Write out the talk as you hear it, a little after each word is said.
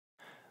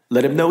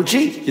Let him know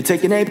G, you're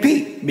taking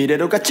AP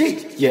미래로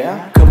같이,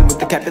 yeah. Come with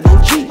the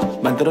capital G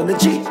만들어낸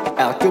G,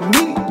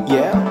 Alchemy,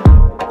 yeah.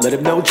 Let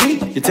him know G,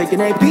 you're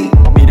taking AP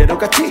미래로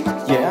같이,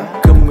 yeah.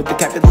 Come with the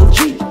capital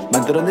G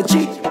만들어낸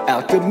G,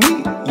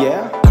 Alchemy,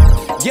 yeah.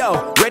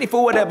 Yo, ready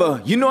for whatever,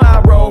 you know how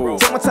I roll.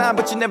 Take my time,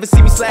 but you never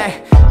see me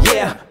slack.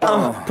 Yeah,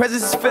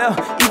 presence is felt,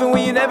 even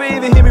when you never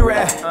even hear me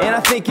rap. And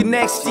I think it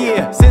next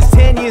year, since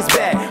 10 years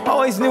back.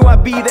 Always knew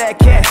I'd be that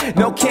cat,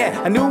 no cat.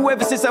 I knew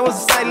ever since I was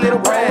a sight little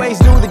brat.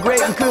 Always knew the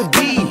great we could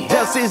be,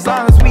 just as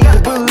long as we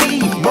could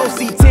believe. Most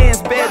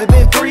C10's better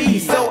than 3,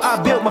 so I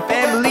built my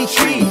family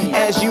tree.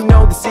 As you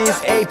know, this is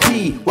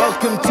AP.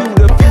 Welcome to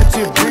the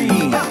future,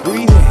 breathe.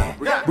 Breathe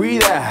in,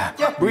 breathe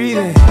out, breathe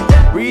in,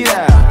 breathe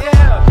out.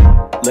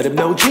 Let him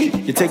know G,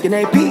 you're taking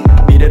AP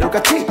미래로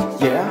같이,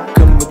 yeah.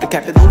 Come with the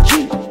capital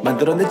G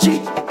만들어낸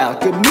G,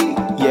 Alchemy,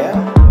 yeah.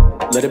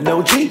 Let him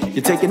know G,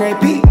 you're taking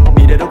AP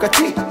미래로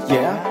같이,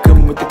 yeah.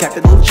 Come with the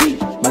capital G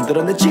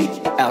만들어낸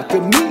G,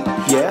 Alchemy,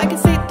 yeah. I can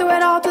see through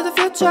it all to the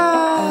future.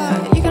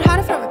 You can hide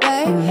it from me,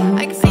 babe.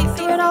 I can see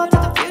through it all to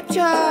the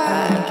future.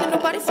 Can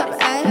nobody stop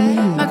it, eh?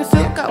 막을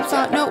수가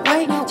없어, no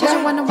way. just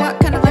wonder what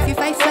kind of life you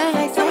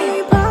facing.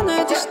 이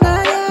밤을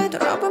지나게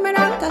돌아보면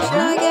다시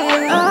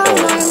나게.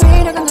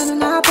 너의 미래가 내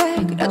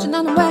눈앞에 그려져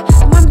나는 왜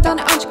맘이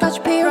떠나 언제까지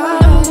필요해.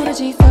 너무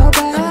모르지 so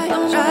bad.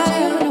 너무 모르지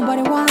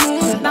nobody want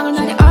it. 망할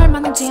날이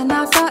얼마는지 안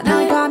나서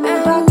나의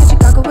밤을 밖까지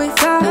가고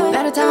있어.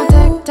 Better time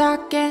tick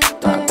tock it.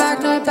 Throw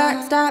it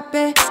back, stop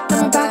it.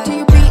 Coming back to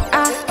your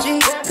B.I.G.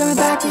 Coming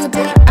back to your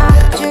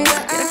B.I.G.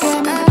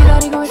 이렇게만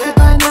기다리고 있을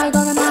거야 널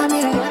거가 나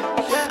미래.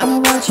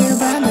 I'ma watch you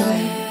run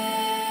away.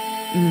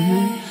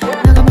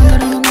 나가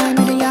만들어놓은 나의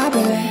미래야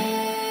baby.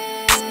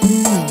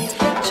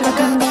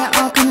 시작하는 거야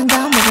그냥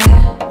down baby.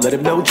 Let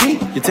him know G,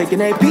 you're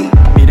taking AP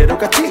미래로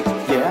같이,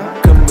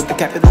 yeah. Come with the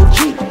capital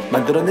G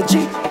만들어낸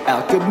G,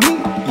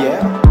 Alchemy,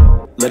 yeah.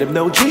 Let him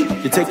know G,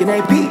 you're taking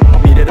AP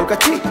미래로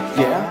같이,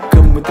 yeah.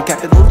 Come with the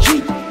capital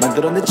G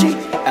만들어낸 G,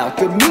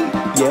 Alchemy,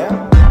 yeah.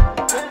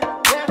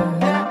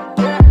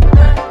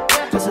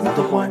 That's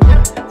another one.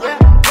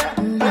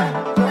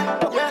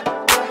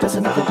 That's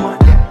another one.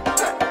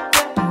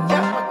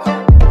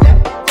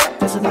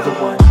 That's another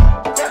one.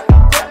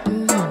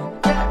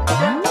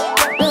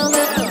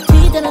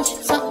 뒤대는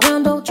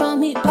 13년도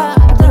처음 힙합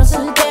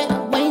들었을 때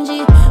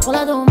왠지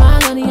몰라도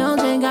막연히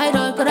언젠가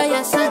이럴 거라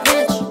yes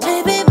bitch.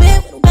 TVB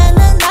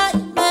맨날 나의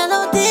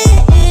멜로디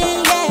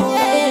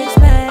yeah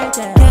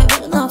expected.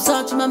 계획은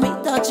없었지만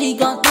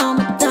믿어지건 너무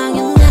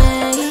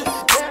당연해.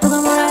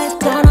 누가 뭐라 해도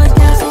너의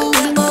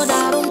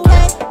가슴보다 don't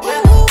care.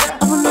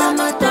 아픈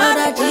맘만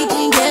따라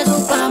지친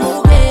계속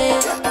반복해.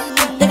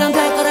 내가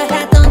갈 거라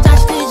했던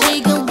자식들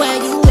지금 where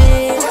you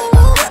at.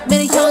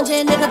 매일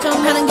현재 내가 좀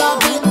하는 거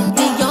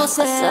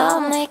So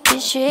make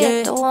it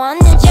shit 또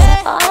왔는지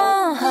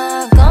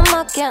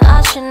겁먹긴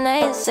아쉬운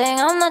내 인생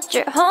I'm not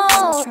your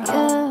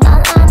home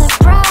난 안해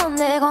brown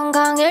내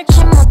건강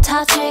잃지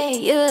못하지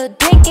You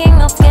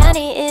thinking of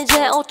괜히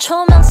이제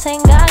 5초면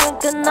생각은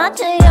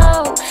끝나지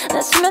yo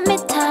내 수면 밑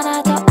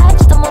하나도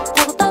알지도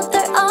못하고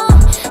떠들어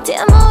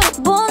뒤아무리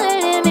보낼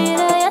이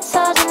미래의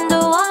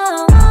사진도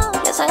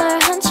예상을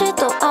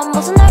한치도 안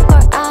벗어날 걸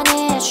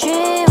아니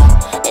쉬워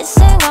네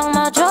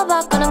생각마저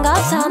바꾸는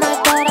가사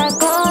날 따라할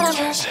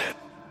거라면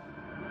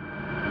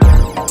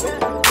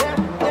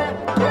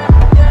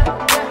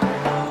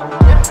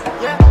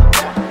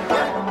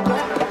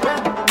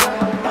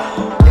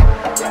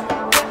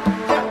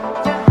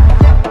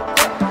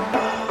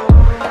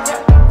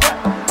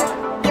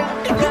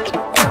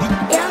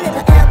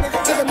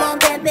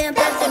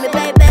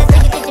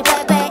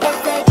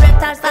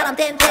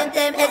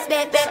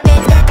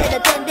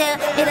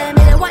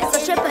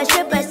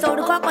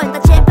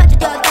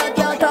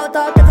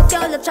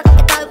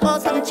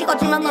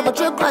찍어주면 너도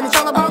주파는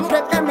전화번호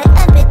그랬다며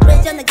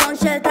MP3 전에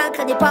건실 다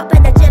큰 힙합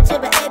밴드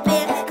찝찝해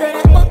AP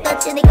그래 못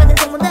다치니까 내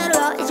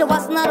소문대로 이제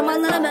와서 나를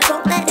만나려면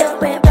돈 내려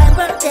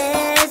Remember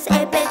this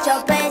AP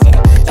저 페이지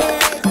Yeah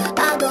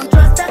I don't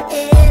trust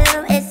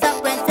him It's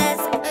a princess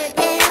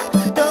Yeah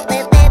Do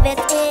it live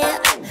it here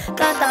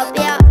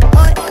간다비야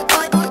어이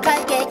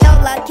갈게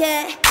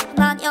연락해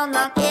난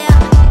연락해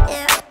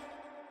Yeah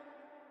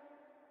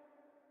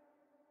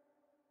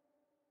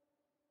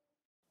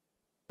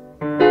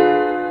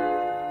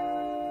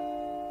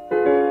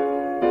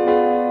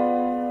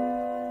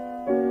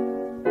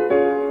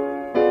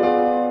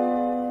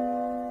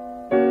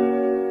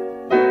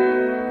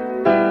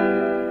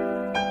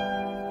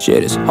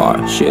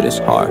Shit is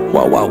hard,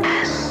 whoa, whoa.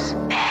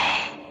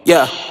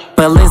 Yeah.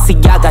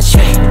 Balenciaga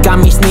shit got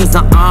me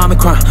sneezing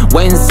Omicron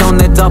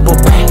왼손에 double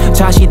pay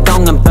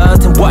자시동은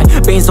button boy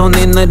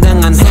빈손에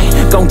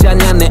느랑하네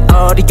공짜냐 내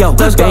어디요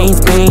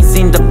Beans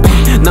in the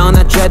bank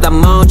너나 죄다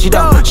먼지로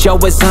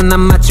쇼에서 난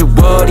마치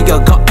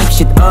워리어 Go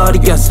apeshit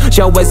어디였어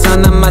쇼에서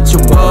난 마치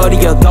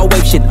워리어 Go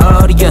apeshit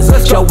어디였어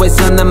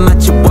쇼에서 난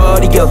마치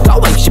워리어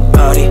Go apeshit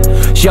buddy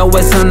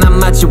쇼에서 난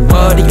마치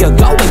워리어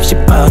Go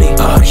apeshit buddy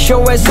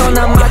쇼에서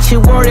난 마치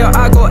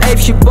워리어하고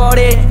apeshit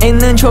buddy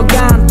있는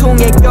초간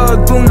통에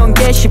결국 넌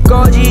개십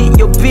거지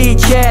You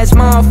bitch ass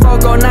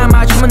motherfucker 나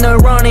맞추면 널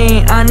running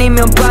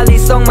아니면 빨리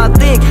suck my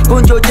dick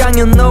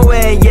분조장은 no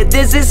way. Yeah,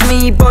 this is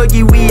me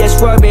벌기 위해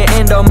swerving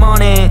in the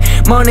morning.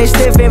 Money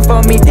stiffing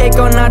for me. Take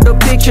another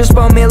pictures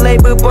for me.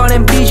 Label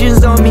burning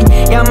visions on me.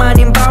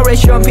 야만인 바래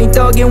쇼핑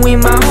떡인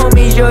with my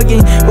homies 여긴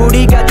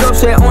우리가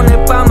접수해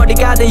오늘 밤 어디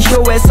가든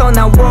쇼에서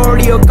나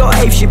warrior go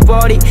apeshit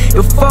buddy.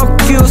 You fuck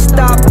you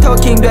stop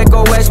talking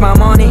됐고 where's my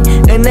money.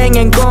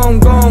 은행엔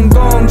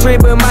공공공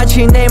드립을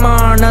마치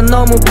네이머. 난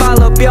너무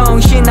빨라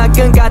병신아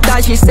끈가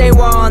다시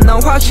세워.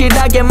 넌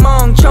확실하게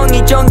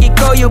멍청이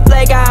전기고 you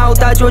black out.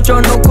 다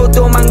조져놓고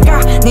도망가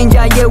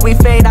닌자에 we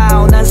fade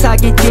out. 난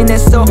사기친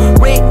했어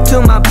read to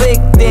my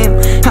victim.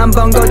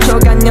 한번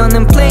거쳐간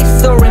너는 please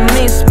sorry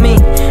miss me.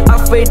 I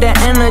feel the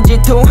energy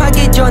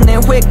토하기 전에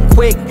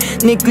quick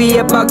네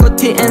귀에 박고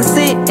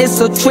TNC it's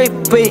so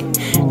trippy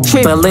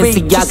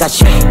Balenciaga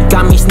shit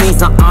got me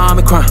sneezing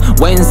Omicron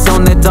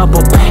왼손에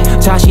double back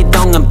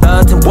자시동은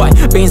button boy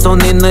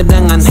빈손에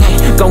느랑한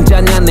해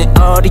공짜냐 내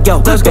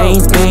어디요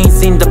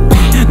Beans in the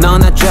back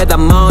너나 죄다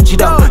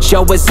먼지도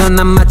쇼에서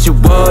난 마치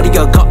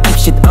워리어 Go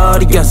apeshit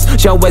audience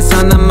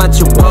쇼에서 난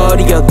마치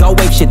워리어 Go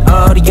apeshit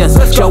audience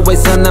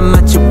쇼에서 난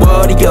마치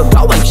워리어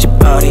Go apeshit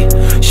buddy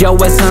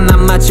쇼에서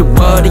난 마치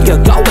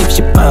워리어 Go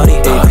apeshit buddy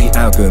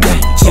Alchemy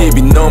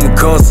집이 너무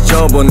커서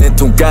저번에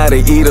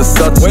통가를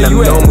잃었었지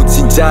난 너무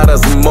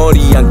진짜라서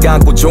머리 안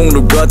감고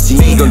종로 걷지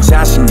이건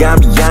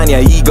자신감이 아니야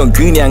이건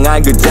그냥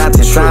알 그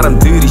자체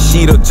사람들이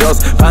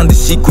싫어져서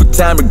반드시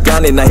굿타임을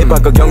가네 나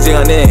힙합과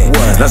경쟁하네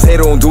나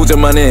새로운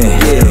도전만 해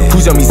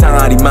 9점 이상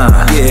하리마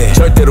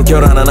절대로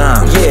결혼 안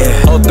함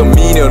어떤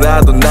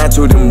미녀라도 날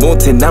조려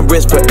못해 난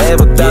rich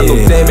forever 난 너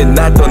때문에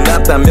날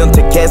떠났다면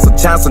택해서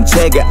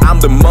찬선체가 I'm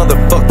the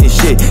motherfucking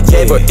shit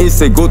yeah but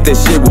it's a good that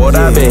shit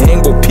워라벨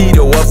행복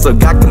필요 없어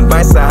가끔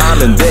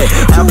발사하면 돼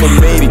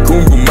아픔메일이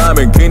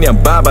궁금하면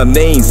그냥 봐봐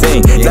내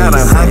인생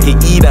나랑 함께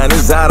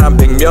일하는 사람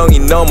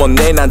 100명이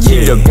넘었네 난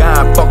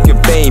질려가 fucking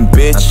fame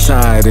bitch I'm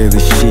tired of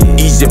this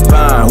shit 이제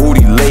봐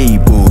우리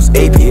labels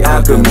AP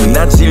Alchemy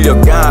난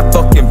질려가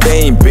fucking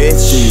fame bitch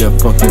질려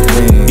fucking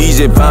fame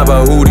이제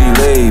봐봐 우리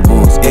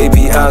labels AP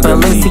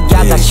Alchemy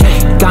Balenciaga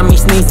shit got me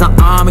sneezing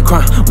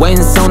Omicron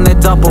왼손에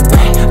double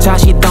back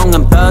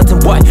자시동은 button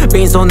boy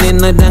빈손에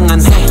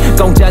느랑한 해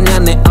공짜냐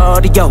내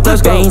어디요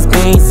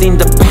Beans in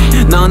the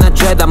back 너나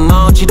죄다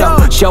먼지도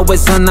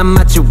쇼에서 난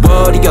마치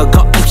워리어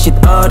Go apeshit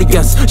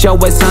audience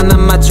쇼에서 난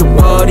마치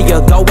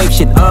워리어 Go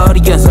apeshit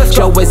audience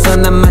쇼에서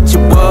난 마치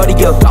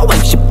워리어 Go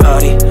apeshit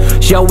buddy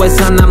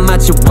쇼에서 난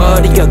마치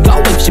워리어 Go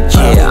apeshit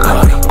buddy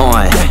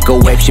Go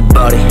apeshit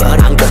buddy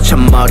안 거쳐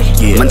머리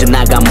먼저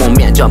나가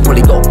몸이 안 좀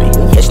풀리고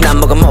예시 난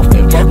먹어 모피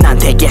난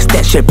되게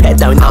스탯 실패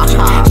따윈 없지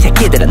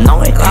새끼들은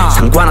너의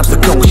상관없어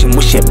공식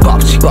무시해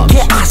법칙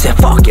Yeah I said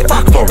fuck it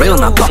For real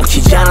나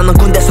뻥치지 않아 넌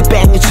군대에서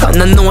백 미쳐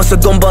난 누워서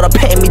돈 벌어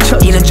pay 미쳐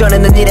이런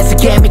전에는 일해서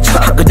개 미쳐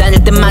학교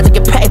다닐 때마다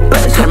게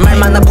papers 할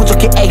말만 나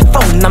부족해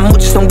A4 난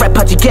무지성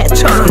랩하지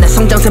개처 내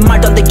성장세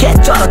말던데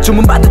개쩔어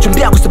주문 받아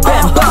준비하고 있어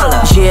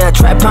뱀벌러 Yeah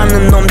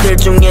트랩하는 놈들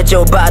중에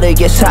저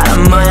빠르게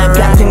사람 마약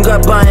같은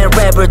걸 봐야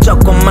랩을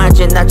적고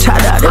말지 나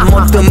차라리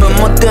못 뜨면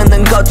못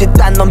뜨는 거지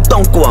딴 놈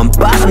똥꼬 안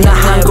빨아 나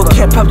한국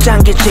힙합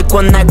장기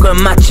찍고 날 걸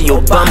마치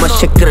오바마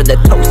시끄러 내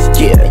토스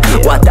yeah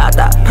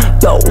와다다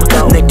또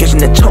느껴진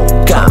내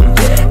촉감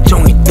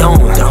종이 똥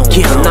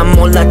yeah 난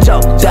몰라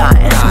적다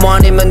뭐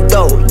아니면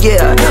또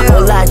yeah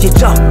올라지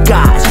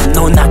저까지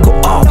논하고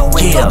oh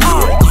yeah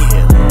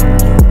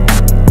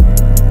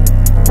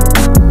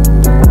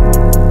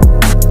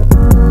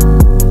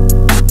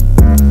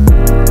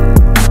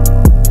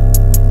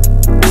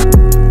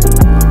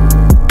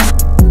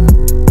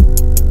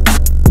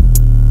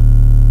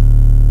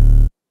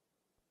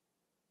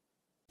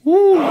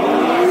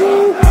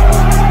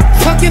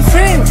Fuck your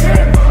friends,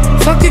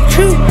 fuck your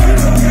crew,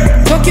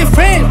 fuck your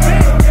friend,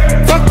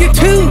 fuck your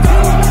tube,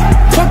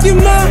 fuck your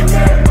mom,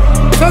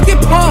 fuck your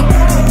pa.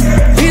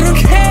 We don't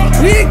care,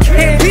 we don't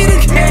care, we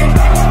don't care.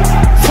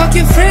 Fuck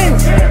your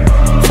friends,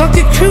 fuck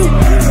your crew,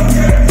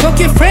 fuck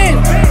your friend,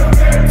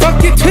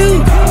 fuck your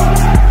tube,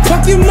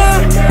 fuck your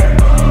mom,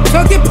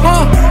 fuck your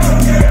pa.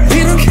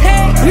 We don't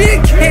care, we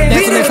don't care.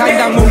 내 손에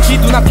상당 뭉치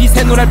눈앞이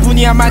새노랄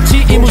뿐이야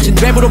마치 이무진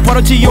랩으로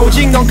벌었지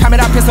요직 넌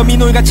카메라 앞에서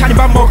민호이가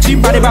차림밥 먹지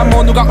말해봐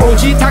뭐 누가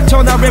오지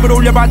닥쳐 나 랩을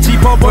올려봤지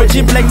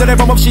버벌진 블랙 너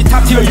앨범 없이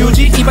탑티어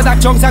유지 이 바닥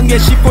정상 위에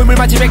 10골물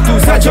맞이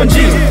백두산 전지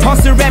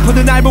허슬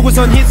래퍼들 날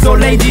보고선 hit소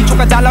레이지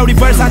조카 달라 우리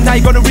벌산 나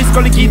이거는 리스크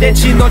걸린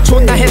기대치 너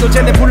존나 해도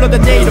쟤네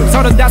불러던 내 이름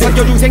 35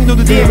 여중생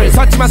누드 DM을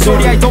섰지만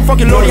소리 I don't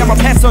fucking lorry I'm a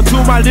passer to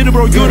my little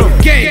bro you know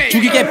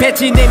죽이게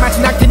배치 내 마치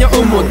낙태녀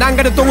음모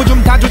난가는 똥을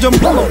좀 다 조정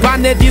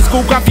반내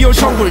디스코그라피오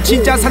성불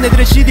진짜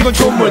사내들의 CD건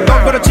존물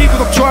넌 그렇지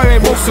구독 좋아요의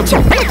목숨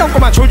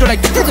똥꼬만 졸졸하게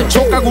뜻은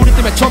족가고 우리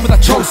때문에 전부 다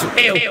청수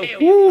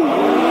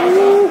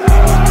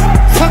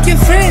Fuck your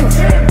friends,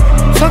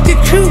 fuck your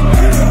crew,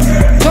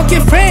 fuck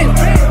your friend,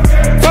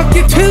 fuck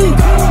your tube,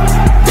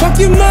 fuck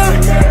your mom,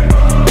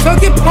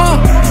 fuck your pa.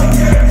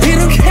 We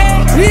don't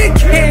care, we don't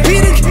care,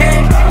 we don't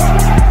care.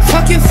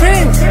 Fuck your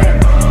friends,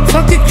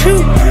 fuck your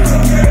crew,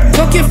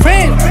 fuck your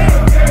friend,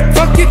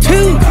 fuck your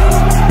tube,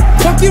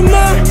 fuck your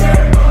mom,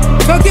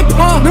 fuck your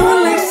pa. No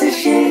one likes this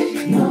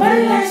shit, no.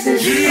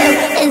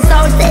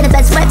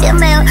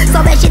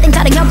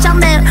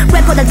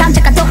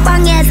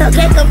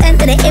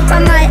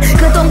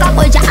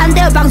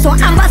 내 방송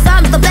안 봤어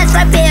I'm the best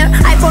right here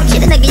아이폰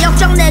 7이 내게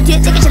역정내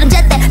뒤에 찍기 싫은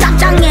제때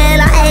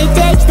답장해라 Hey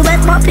take the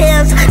West my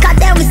pills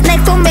goddamn it's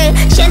next to me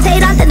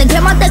신세일한테는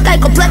걔만 때가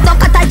있고 블랙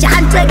똑같았지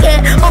한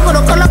트랙에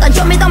억으로 끌러간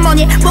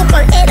쇼미더머니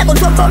목걸 이라고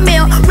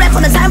슈퍼밀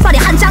래퍼는 사연팔이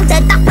한창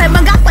때 딱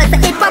팔만 갖고 했어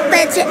힙합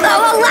배치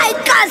Oh my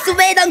god so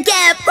we don't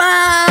get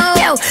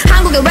bro Yo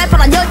한국의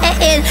래퍼란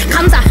연예인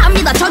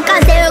감사합니다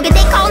전까지 여기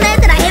니꺼운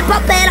애들아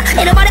힙합 배라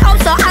이런 말이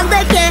없어 안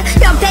될게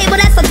형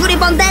테이블에서 둘이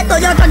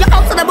번대도 여전히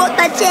없어 나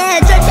못하지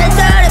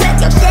줄줄줄이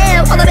백격실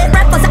오늘의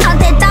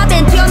래퍼들한테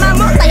답인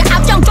튀어나온 나의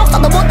앞정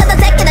족서도 못하는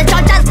새끼들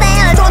전차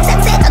스타일 돈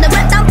섹시 저는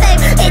랩 덤핑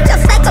It's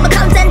just like I'm a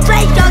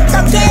concentration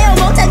더 kill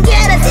못한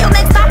기회를 see you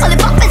next time only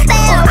fuck me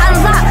still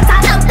안사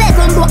사냥 때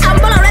군도 안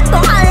보라 랩도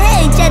안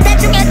해 이제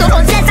대충해도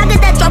온 세상이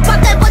대충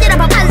밖을 뿐이라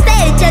밥안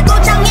세 이제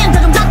도창인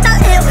저좀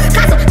적당해요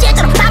가서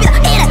실제로 답이다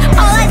이래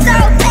all I so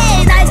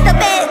hey nice to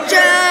meet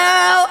you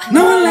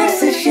No one likes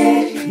this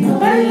shit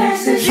Nobody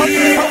likes this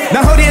shit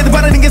나 허리에도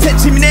바르는 게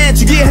새침이네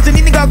주위에 해전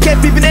있는 거 어깨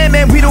비비네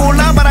맨 위로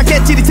올라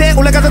말하게 찌릿해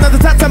올라가자 나도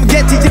탓하면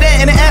개찌질해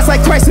And it acts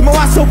like Christ my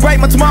watch so bright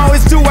my tomorrow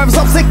is due I was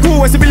upset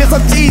cool 에서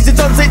빌려섰지 이제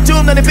전세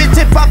중 너네 bitch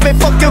hip-hop and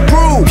fuck your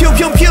crew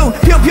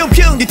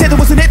퓨퓨퓨 네 태도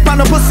무슨 힙합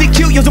너 pussy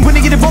cute 요즘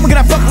분위기를 보면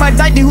그냥 fuck my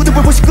life 네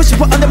후드볼 보시고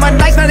싶어 under my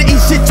lights 나는 이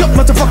shit 쪽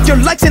먼저 fuck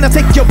your likes and I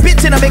take your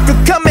bitch and I make a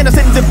comment I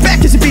send it back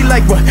and she be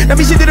like what 나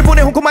미신들을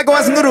보내 홍콩 말고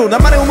완승으로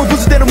나만의 오물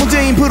부수대로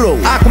문제인 프로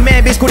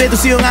아쿠맨 bitch 고래도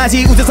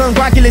수영하지 우주선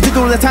꽉길래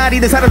뒤돌아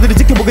다리를 사람들이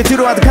지켜보게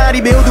들어와도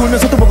카리 배우도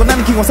울면서 또 보고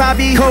나는 king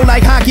wasabi cold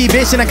like hockey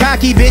bitch and I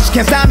cocky bitch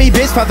can't stop me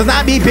bitch 봐도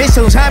not me bitch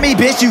don't try me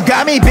bitch you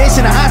got me bitch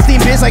and I hot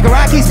steam bitch like a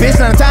Rockies bitch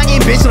나는 장인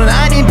bitch 너는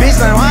아닌 bitch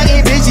나는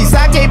황인 bitch 이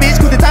사케 bitch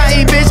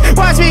쿠데타인 bitch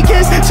watch me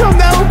kiss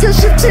존나 웃겨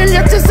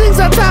 17년째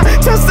생사타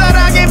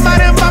첫사랑의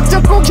말은 막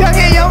적고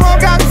향해 영어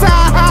강사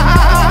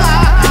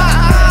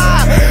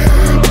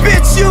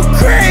bitch you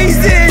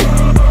crazy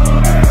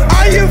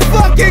are you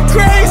fucking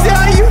crazy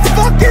are you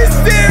fucking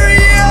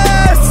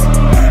serious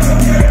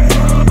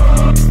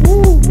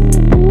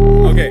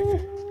okay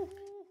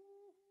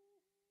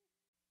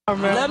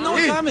Let them know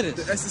what time it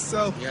is. That's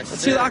so.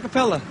 Let's hear the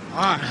acapella.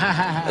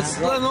 Alright. Let's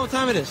let them know what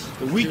time it is.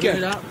 The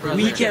weekend.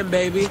 Weekend,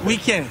 baby.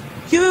 Weekend.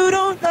 You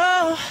don't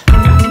know.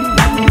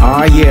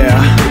 Ah yeah,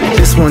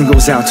 this one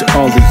goes out to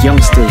all the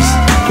youngsters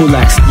who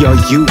lacks your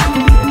youth,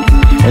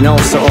 and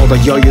also all the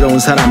여유로운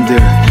사람들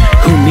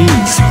who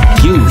needs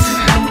youth.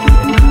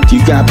 You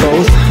got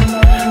both,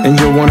 and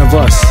you're one of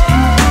us,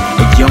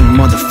 a young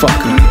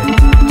motherfucker.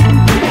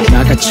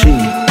 나같이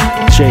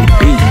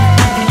JB.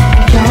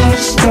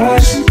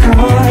 Youngsters, come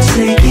on,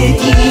 take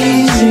it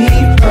easy,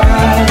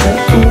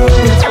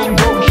 brother.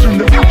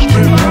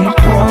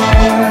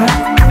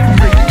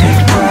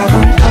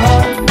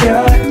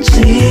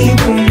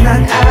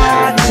 난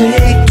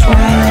아직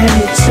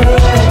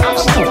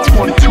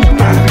 22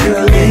 I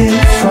could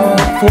live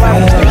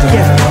forever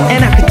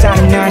And I could die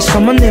tonight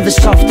Someone live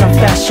soft and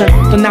fashion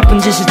또 나쁜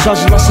짓을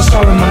저질러서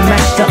sorry my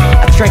master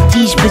I track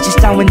these bitches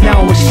down with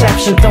no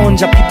exception 또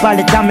혼자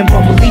피발렸다면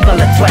버물리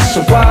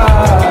발라드랬어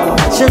wow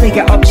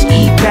silly가 없지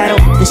이 battle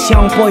This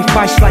young boy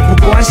fights like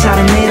무고한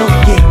살인애로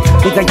yeah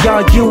네가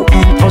여유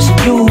and also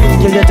you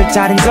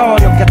 18달인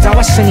어렵 갔다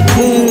왔으니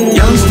cool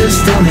Youngsters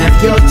don't have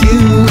your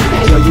due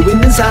여유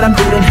있는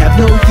사람들은 have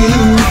no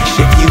you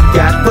If you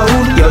got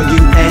both 여유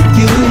and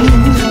you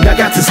나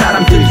같은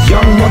사람들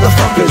young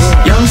motherfuckers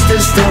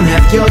Youngsters don't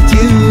have your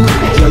due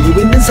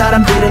여유 있는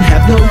사람들은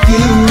have no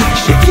you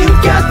If you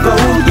got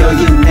both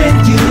여유 and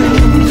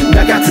you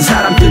나 같은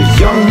사람들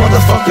young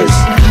motherfuckers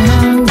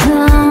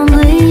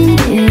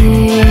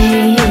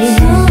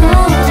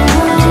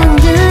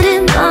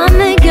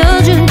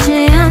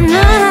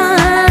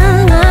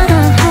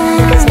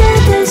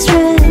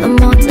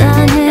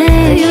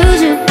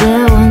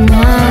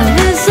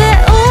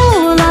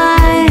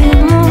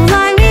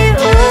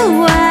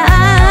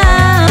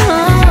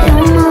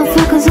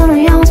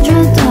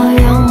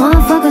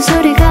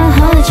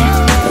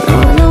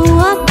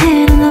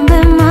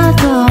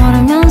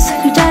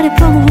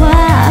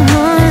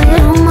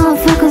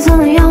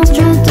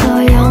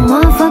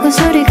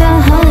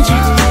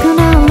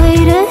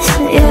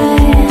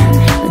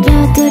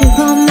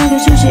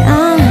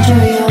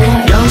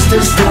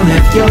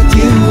your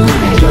due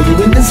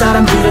여유 있는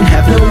사람들은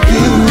have no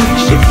you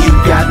If you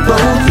got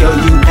both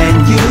여유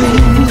and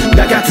you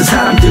나 같은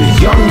사람들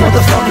young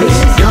motherfuckers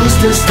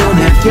Youngsters don't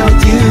have your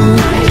due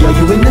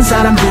여유 있는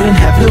사람들은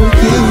have no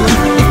you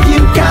If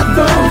you got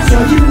both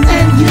여유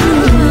and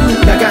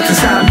you 나 같은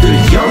사람들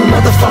young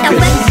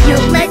motherfuckers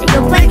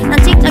You play 난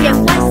직장에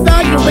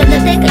왔어 You in the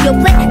thing you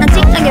play 난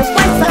직장에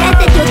왔어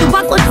Attitude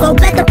바꿨어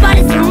Better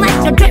body select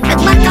Your drip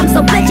is like I'm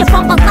so bitch Your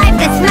pump of life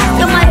is smack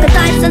Your Michael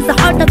Dyson So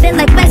hard to be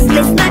like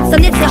Wesley Snipes So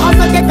need to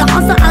hustle get the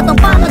hustle I don't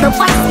follow the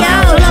fight Yo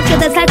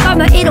어떻게든 살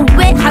거면 이름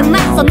왜안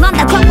맞서 넌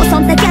다 겪고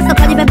선택해서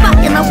거짓말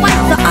밖에 나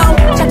와있어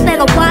Oh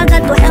잣대가 화가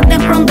또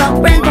helping from the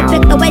brand Don't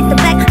pick the waste the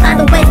back I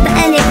don't waste the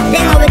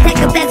anything I will take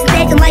it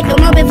backstage Like you're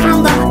moving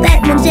from the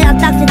back 문제야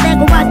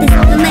딱지대고 what this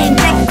is the name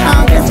check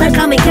Oh this like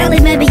call me Kelly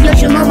Maybe you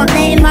should know my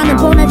name 나는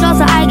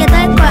보내줘서 알게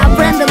될 거야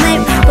brand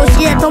name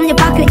도시의 동네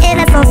바퀴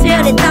이래서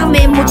수혈이 땀이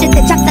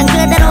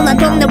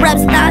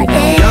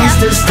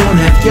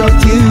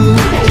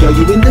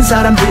여유 있는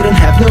사람들은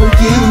have no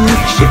you.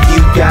 If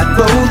you got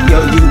both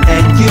여유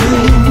and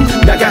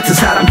you, 나 같은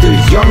사람들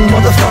young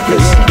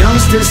motherfuckers.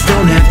 Youngsters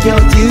don't have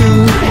your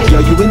you.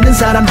 여유 있는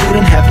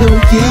사람들은 have no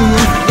you.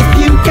 If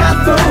you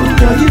got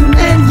both 여유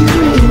and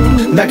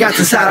you, 나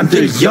같은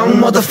사람들 young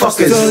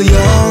motherfuckers. So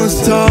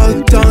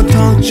youngster don't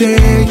talk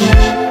jig.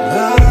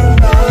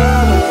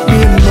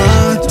 Me and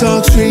my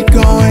dog street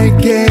go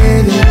and get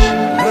it.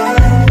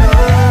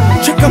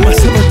 잠깐만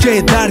세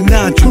번째 달이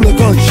난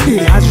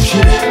출렁거리지 아주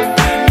싫어.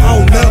 I'll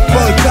never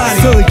forget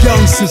it. So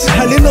youngsters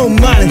할 일 너무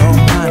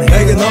많아.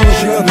 내게 너무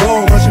싫어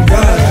너무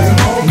마찬가지.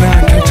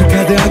 난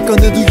결정카드 안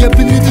꺼내도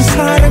예쁜 니들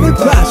사랑을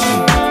받지.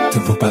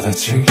 듬뿍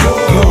받았지.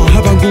 너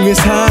하반궁에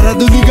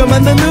살아도 네가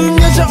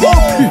만나는 여자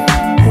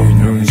어필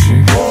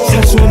모인형이지.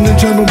 살 수 없는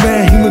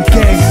젊음의 힘은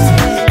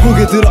gangster.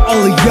 고개 들어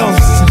all the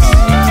youngsters.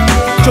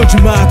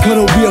 쫄지마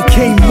걸어 we all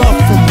came up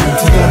from you.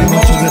 두 다리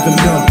맞춰내던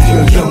너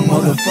pure young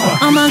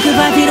motherfucker. 엄마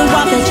그발 필요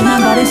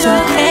없겠지만 but it's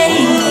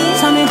okay.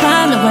 3일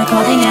밤 너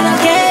recording and I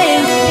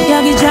game.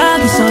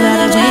 여기저기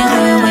쏟아져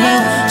wing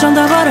wing. 좀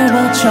더 벌을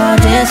붙여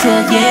this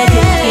it yeah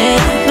yeah yeah.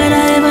 When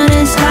I live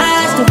in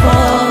skies to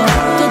fall.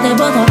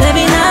 그때부터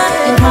baby not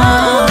your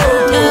home.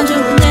 연주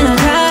내나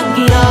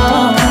가기로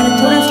하는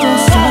돌아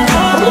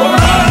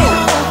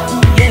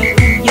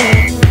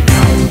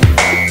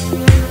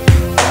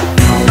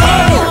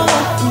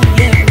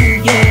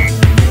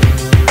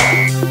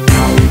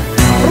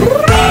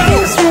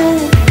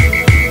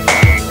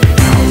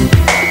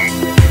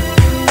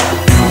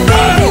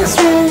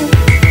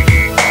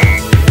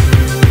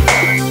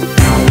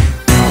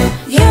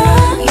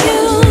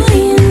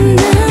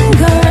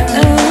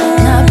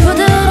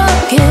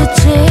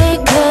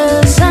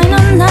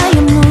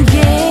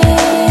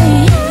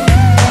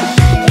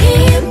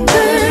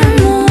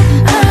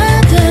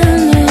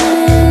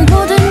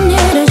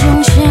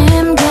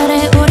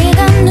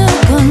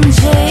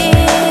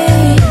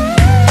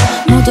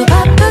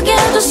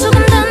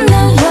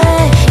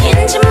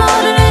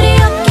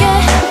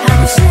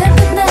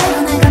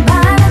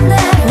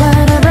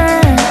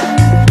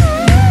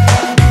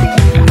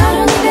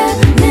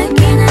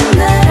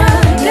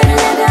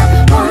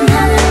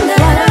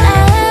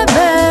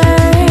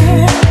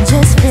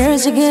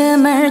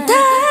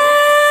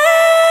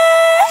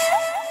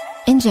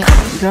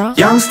still strong.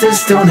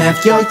 Youngsters don't have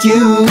your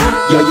you.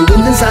 여유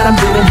있는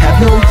사람들은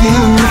have no you.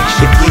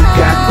 If you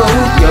got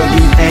both 여유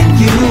and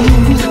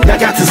you, 나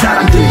같은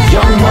사람들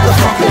young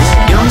motherfuckers.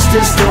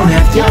 Youngsters don't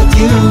have your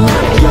you.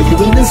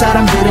 여유 있는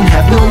사람들은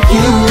have no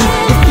you.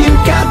 If you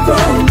got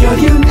both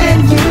여유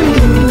and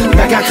you,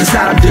 나 같은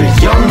사람들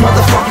young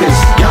motherfuckers.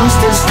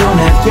 Youngsters don't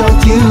have your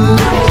you.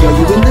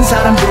 여유 있는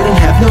사람들은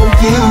have no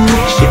you.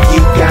 If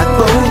you got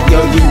both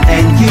여유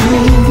and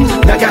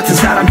you, 나 같은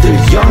사람들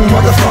young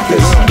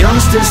motherfuckers.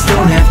 Youngsters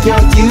don't have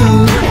your you.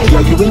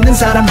 여유 있는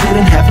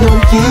사람들은 have no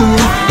you.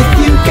 If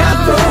you got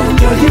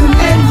both 여유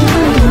and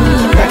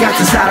you, 나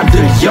같은 사람들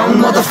young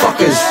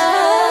motherfuckers.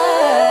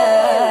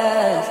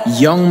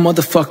 Young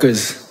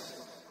motherfuckers.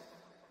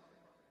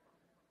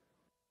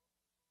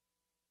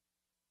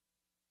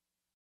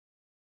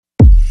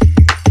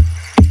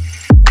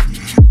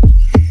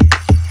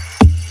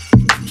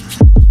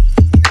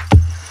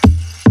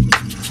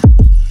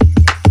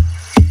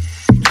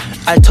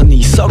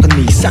 알터니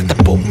썩은니 싹 다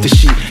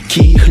뽑듯이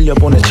기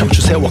흘려보내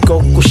척추 세워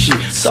꺾고시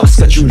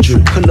석스가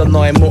줄줄 흘러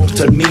너의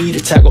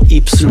목덜미를 타고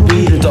입술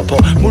위를 덮어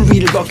물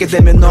위를 걷게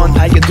되면 넌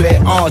알게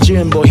돼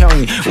진보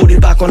형이 우릴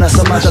받고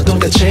나서 맞아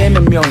도대체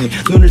몇 명이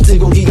눈을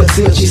뜨고 귀가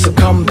트여지서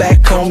come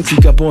back home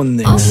귀가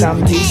본능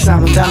 3D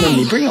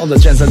simultaneously bring all the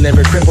gems I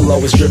never cripple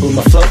always dribble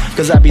my flow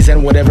cause I be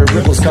sending whatever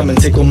ripples come and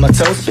tickle my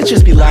toes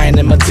bitches be lying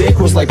and my dick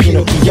was like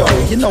Pinocchio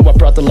you know I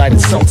brought the light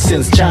and salt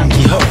since John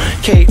Quijote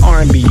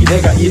K.R.B.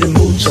 내가 이름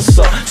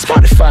묻혔어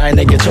Spotify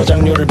내게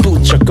저장료를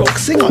붙여 꼭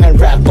singer and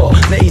rapper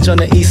내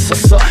이전에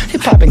있었어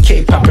힙합 and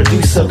K-pop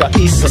producer가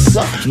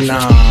있었어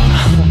Nah,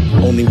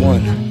 only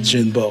one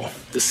JINBO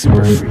the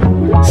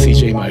SuperFreak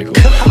CJ 말고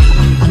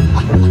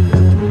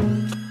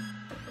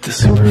the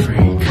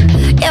SuperFreak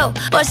Yo,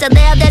 벌써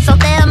내야 돼서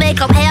내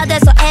메이크업 해야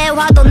돼서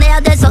애화도 내야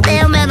돼서 내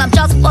man I'm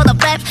just for the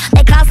rap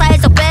내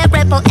가사에서 rap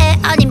래퍼에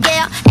아님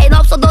개야 ain't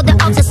없어도 돼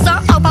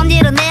없었어 어밤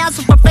일은 내야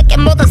SuperFreak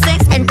and 모든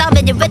sex and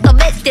WDP with the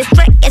mix this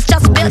track is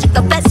just music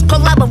the best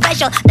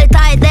collaboration 내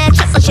타에 내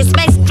쳤어 she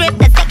makes strip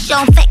내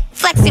section fake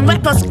flexing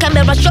rappers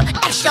camera shot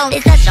action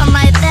It's that on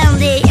my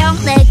family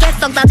내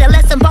객석 다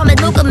잘렸음 밤에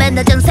녹음해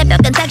늦은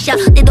새벽엔 택시야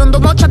네 눈도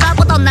못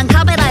쳐다보던 난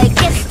카메라에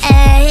kiss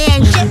and he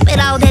ain't shit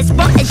without his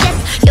bro and shit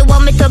You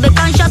want me to be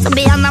conscious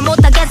미안 나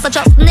못하겠어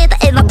좋습니다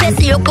in a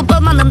piece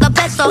욕구뿐만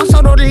응답했어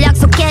서로를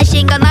약속해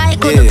신간 나의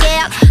구두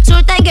계약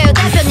술 땡겨요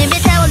대표님이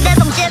태운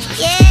대성집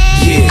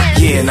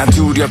Yeah, 난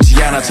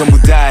두렵지 않아 전부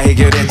다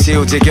해결했지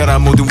어제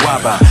결혼 모두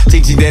와봐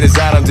찡찡대는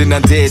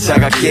사람들한테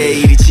차갑게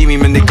일이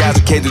침이면 내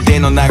가족해도 돼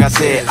넌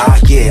나가세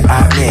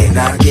네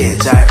나게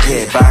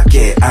잘해 밖에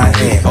yeah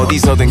안해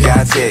어디서든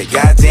같아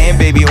goddamn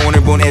baby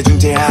오늘 보내준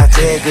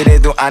대하대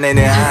그래도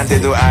아내는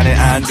한대도 아는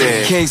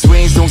안돼 K's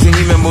Wayne's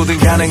동생이면 뭐든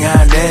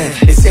가능하네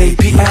It's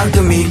AP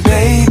Alchemy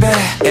baby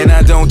And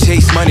I don't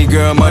chase money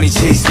girl money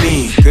chase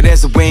me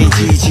그래서 Wayne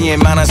GG에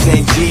만한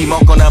생쥐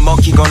먹거나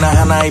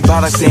먹히거나 하나의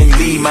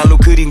바닥생리 말로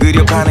그림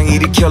그려 반응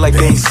일으켜 like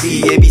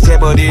Banksy 예비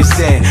재벌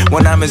일생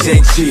원하면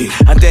생취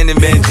한때는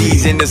밴디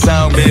이제는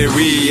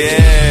사운베리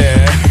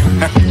yeah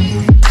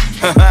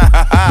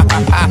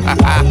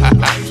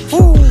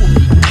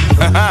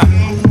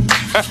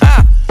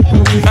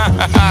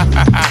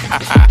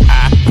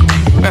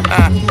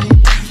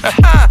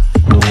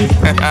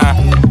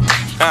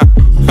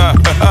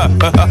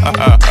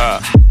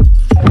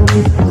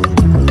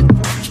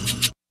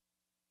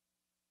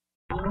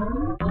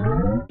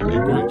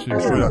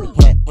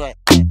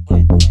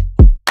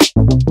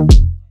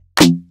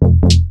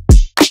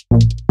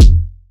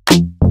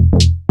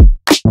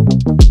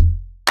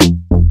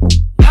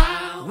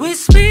We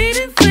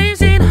spitting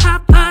flames in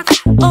hot pot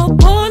oh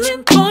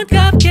boiling point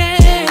값게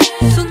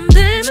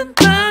손대면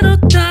바로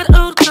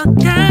따라올 것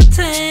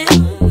같아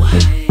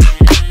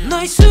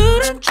너의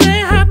술은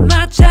죄합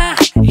맞아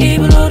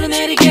입을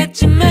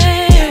오르내리겠지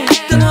매일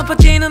또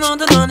높아지는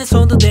온도 너네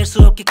손도 댈 수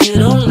없게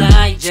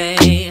끌어올라 이제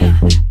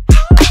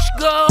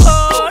Go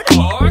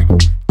hard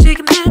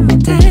지금 내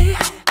밑에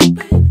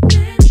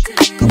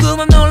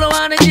궁금함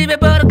놀러와 내 집에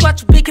버릇과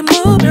좀 we can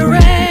move your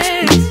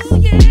ass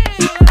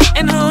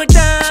And hold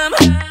time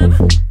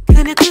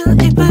그녀 그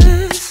입을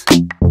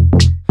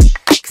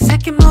그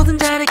새끼 뭐든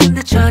잘해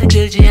근데 철이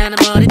들지 않아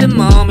머리든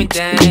몸이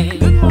돼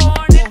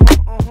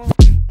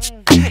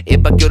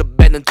If I could have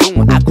been a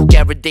doom, I could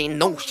guarantee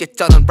no shit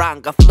저는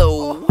랑가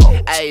flow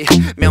에이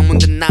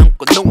명문들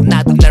남고 no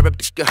나도 나를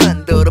비껴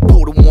흔들어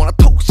보러 wanna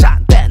talk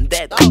shot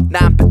된대도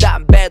난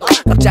배담배도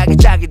갑자기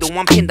자기도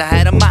안 핀다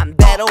해라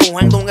맘대로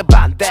행동해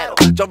반대로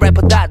저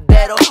래퍼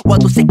다대로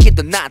와도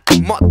새끼도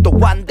나한테 뭣도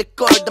안돼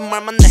꼴도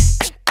말만 해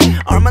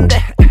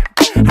얼만데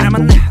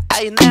할만해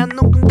아이 내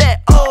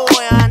누군데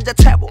오야 앉아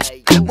태보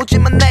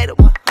묻지만 내려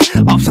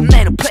없어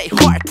내려 play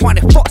hard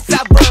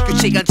 24/7 그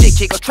시간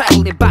지키고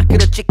traveling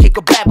밖으로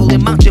지키고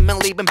babbling 망치면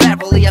leaving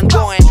Beverly I'm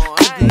going to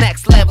the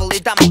next level 이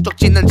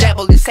다목적지는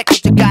재벌이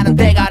새끼들 가는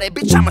대가리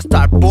bitch I'm a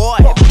star boy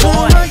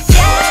boy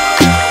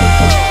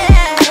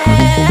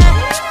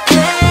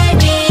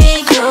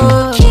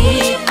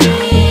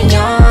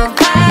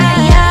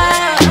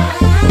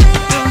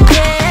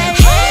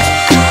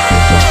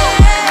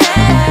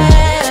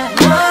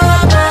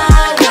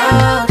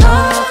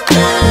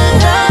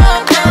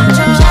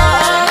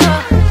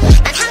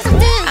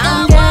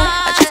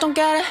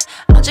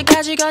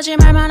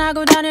거짓말만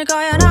하고 다닐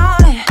거야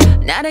너네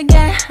Not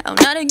again, oh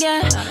not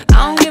again I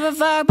don't give a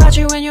fuck about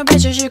you and your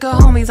bitches You go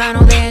homies, I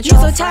know that you're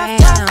so tough,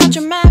 got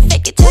your man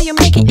fake it till you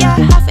make it Yeah,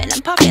 huffing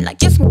and puffing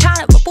like you're some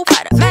kind of a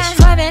bullfighter Man,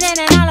 swerving in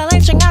and out of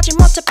lanes 정하지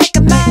못해 pick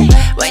a man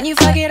When you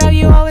fuck it up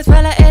you always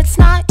feel like it's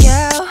not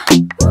you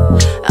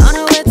Oh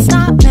no it's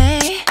not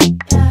me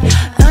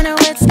Oh no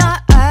it's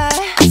not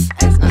us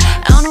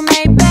Oh no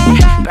maybe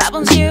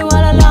Problems you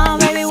all alone,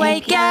 baby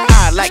wake up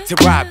I like to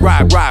rock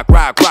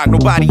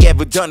Nobody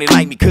ever done it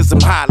like me cause I'm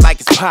hot like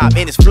it's pop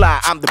and it's fly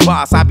I'm the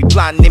boss, I be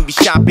plotting and be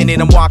shopping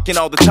and I'm walking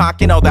all the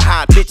talking all the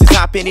hot bitches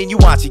hopping and you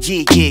watch it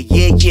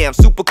yeah I'm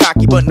super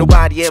cocky but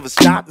nobody ever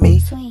stopped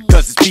me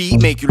Cause this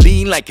beat make you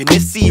lean like an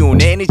SC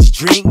on energy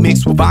drink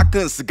mixed with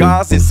vodka and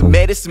cigars and some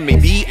medicine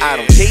maybe I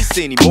don't taste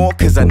anymore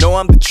cause I know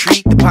I'm the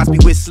treat The pots be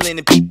whistling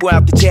and people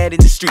out the chat in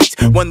the streets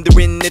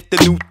Wondering if the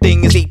new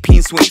thing is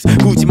 8pin swings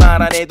굳이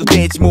말 안 해도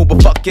되지 뭐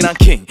but fucking I'm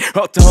king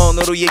어떤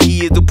언어로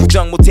얘기해도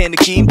부정 못해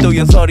느낌 또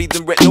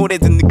연설이든 랩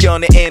노래든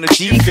느껴내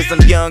energy Cause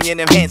I'm young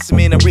and I'm handsome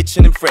and I'm rich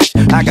and I'm fresh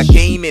I got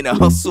game and a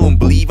hustle and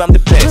believe I'm the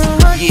best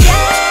yeah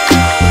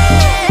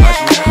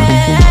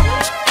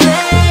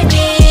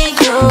Baby,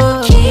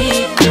 you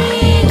keep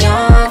me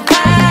on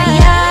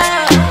fire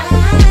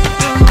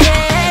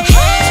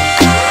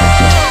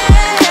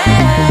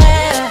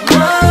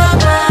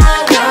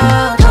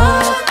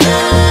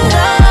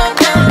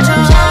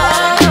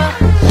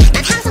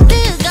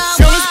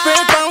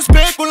bounce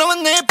back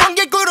올라왔네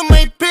번개구름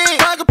maybe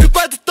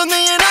가급적과 듣던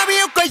내 연합이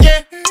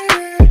효과에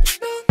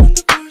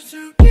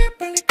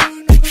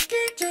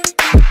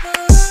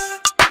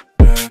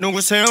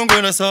누구세요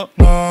그래서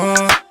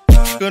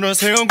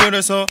그러세요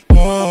그래서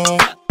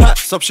할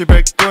없이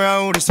백도야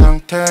우리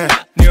상태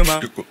네 음악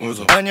듣고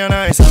웃어 아니야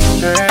나의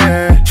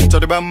상태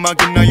저리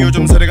반막이나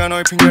요즘 세대가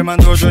너의 핑계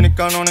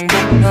만들어주니까 넌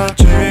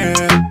행복하지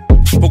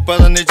복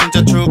받았네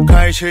진짜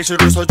축하해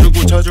실수를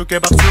써주고 쳐줄게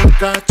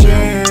박수까지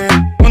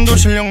원도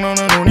실력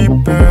너는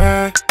운이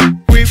빼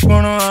We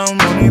wanna how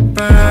money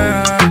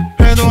back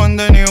해도 안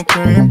되니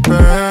okay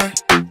back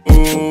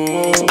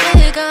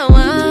뜨거워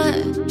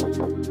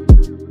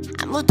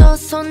아무도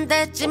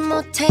손대지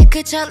못해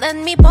그저 let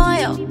me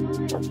보여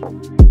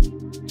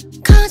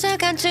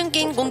커져간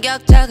증긴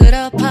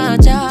공격적으로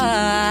퍼져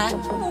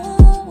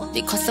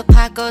네 콧속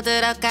파고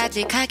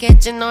들어까지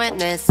가겠지 너의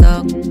뇌 속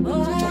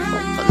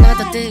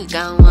나도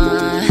뜨거워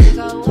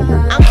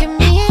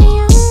Alchemy and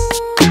you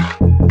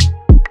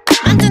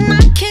만든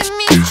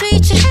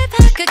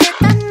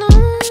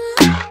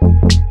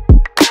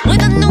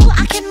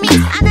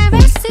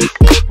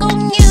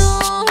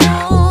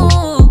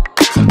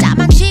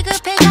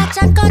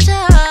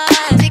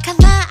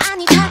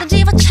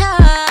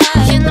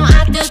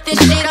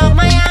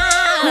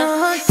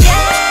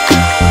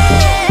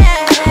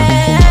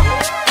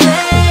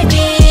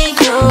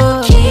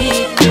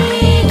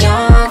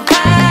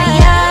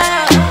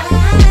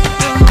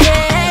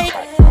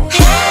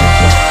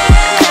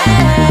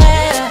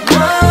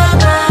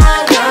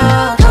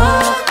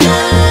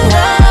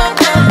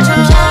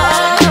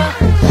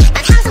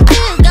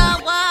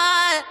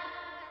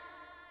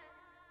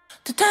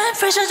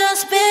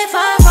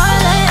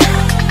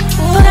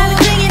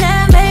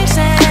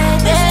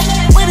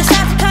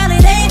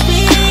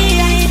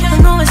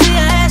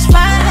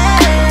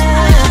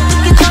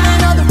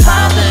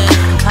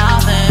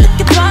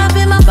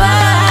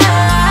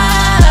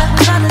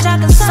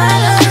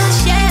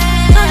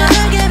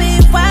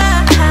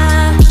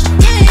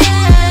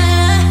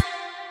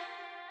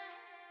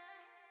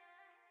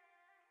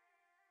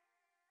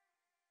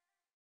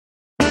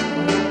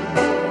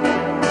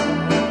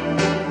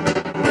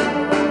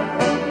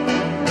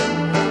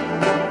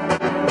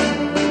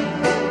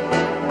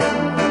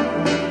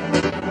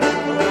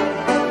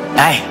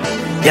Ay,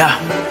 yeah,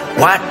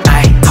 what?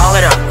 Ay, call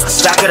it up,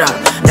 stack it up.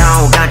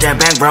 Now got that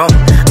bank, bro.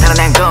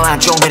 나는 앵글 안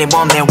좋은 길이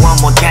몸내 one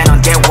more can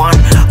on day one.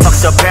 Fuck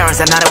the parents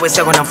and 나를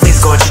위세고 난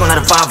please go true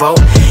나를 5-0.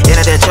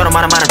 얘네들처럼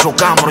말은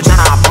조금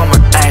모르잖아 아픔을.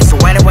 Ay, so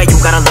anyway you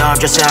gotta love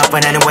yourself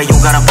and anyway you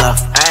gotta bluff.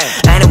 Ay,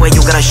 anyway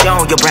you gotta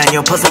show your brand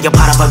new pussy you're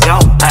part of a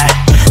go. Ay,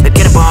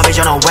 느끼는 법이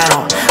저는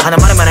외로 하는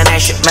말은 내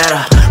shit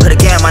matter.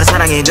 그렇게 많은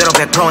사랑이 늘어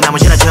 100%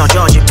 나머지는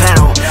채워줘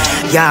지패로.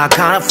 Yeah, I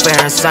kinda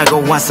fair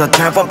cycle what's a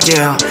type of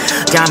deal.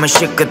 Damn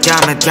shit 그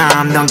damn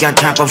넌 그냥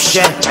type of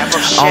shit.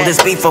 All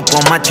this beef up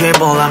on my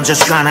table I'm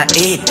just tryna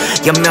eat.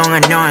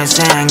 연명한 너의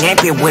생애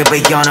비위에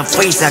on a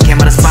freestyle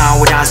can't spy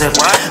without it.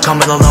 Come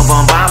with a love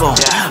on Bible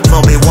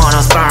flow be one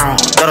on spiral.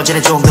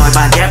 떨어지는 쪽 너의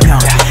반대편.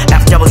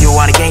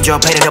 FWR이 개인 줘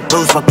painted the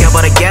blues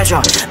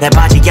벗겨버리겠죠. 내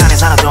바지 안에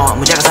살아도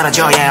문제가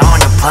사라져 yeah on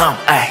your plum.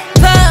 Ay.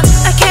 Plum,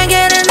 I can't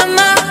get in the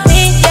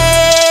morning,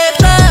 yeah.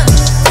 Plum,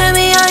 tell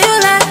me how you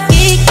like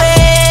it,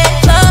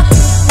 yeah. Plum,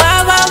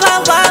 wah wah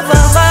wah wah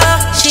wah wah.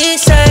 She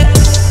said,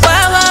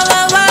 wah wah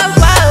wah wah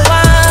wah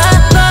wah.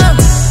 Plum,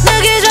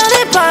 느끼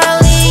전에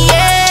빨리,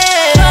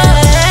 yeah.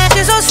 Plum,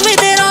 you're so sweet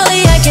that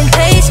only I can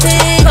taste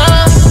it.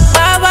 Plum,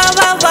 wah wah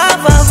wah wah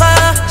wah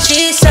wah.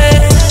 She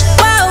said,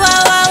 wah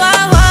wah wah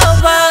wah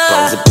wah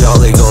wah. 밤새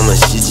별이고만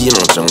쉬지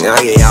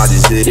멍청하게 아주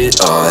쓰리.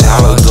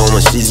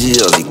 하루도만 쉬지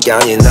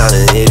어디까지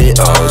나는 이리.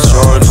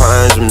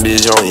 쇼울판 준비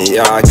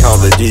중이야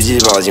컵을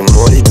뒤집어진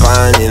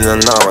몰입한 이는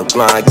나만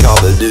blind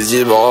컵을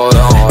뒤집어.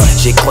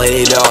 She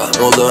cleared up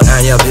모두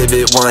아니야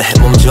pivot one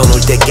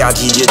멈춰놓을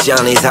때까지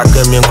지잖니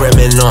삭으면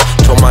criminal.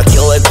 정말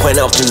killer queen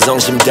없은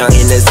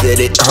성심당이 내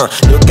city.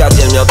 누가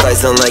재미없다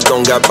해서 날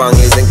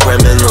공갈방에 생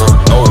criminal.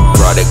 Oh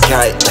brother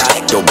kite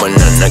또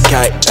banana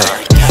kite.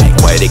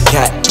 Way the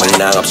cat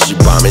만남 없이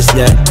밤을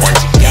snack.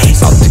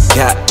 Up the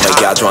cat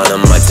내가 좋아하는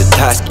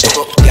multitask.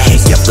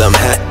 Give them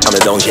hat 하면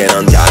동시에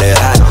넌 다른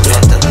hat.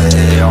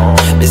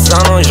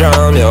 비싼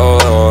옷이라며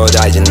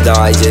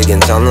다진다 이제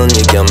괜찮은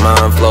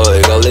이견만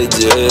flow에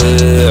걸리지.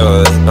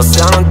 너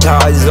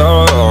sanitizer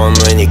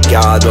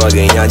없으니까 더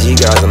그냥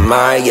지가서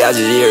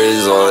말까지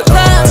here's all.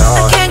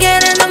 I can't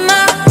get in the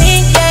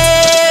morning,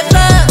 yeah.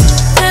 Plum,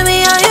 tell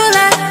me how you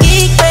like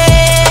it,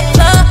 yeah.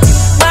 Plum,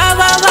 wah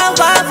wah wah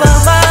wah wah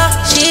wah.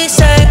 She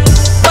said,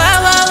 wah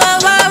wah wah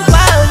wah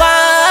wah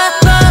wah.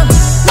 Plum,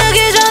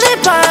 느끼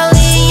전에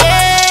빨리,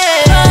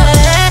 yeah. Plum,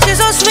 you're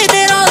so sweet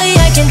that only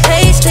I can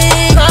taste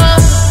it. Plum,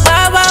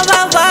 wah wah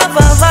wah wah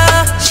wah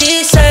wah.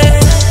 She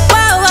said,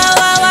 wah wah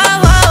wah wah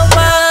wah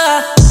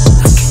wah.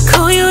 I can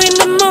call you in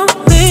the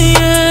morning,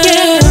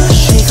 yeah.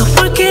 She got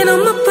working on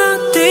my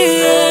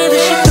body, yeah.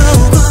 There she go,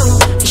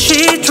 she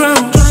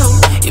drunk.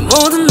 이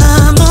모든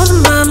나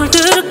모든 맘을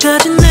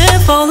들어가지 내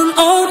falling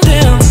all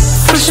down.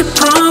 Fresh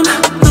from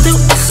너도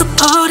있어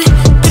party.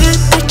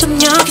 빌빌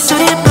여기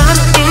소리에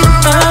빠르게.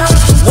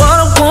 What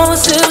I want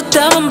is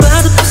새롭다만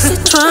봐도 pussy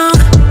drunk.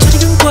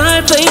 지금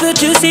quiet flavor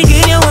juicy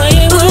그냥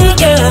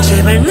YEOHO.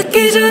 제발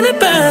늦기 전에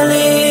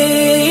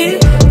빨리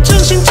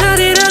정신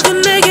차리라고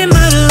내게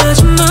말을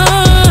하지마.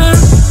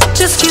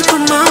 Just keep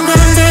on 맘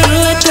가는 대로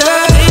했다.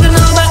 Ain't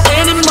nobody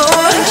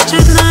anymore.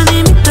 지금 난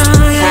이미 다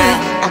yeah.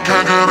 I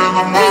can't get in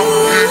the mood.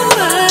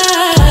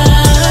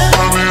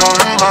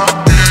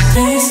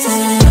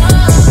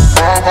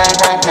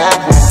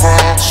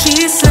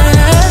 She said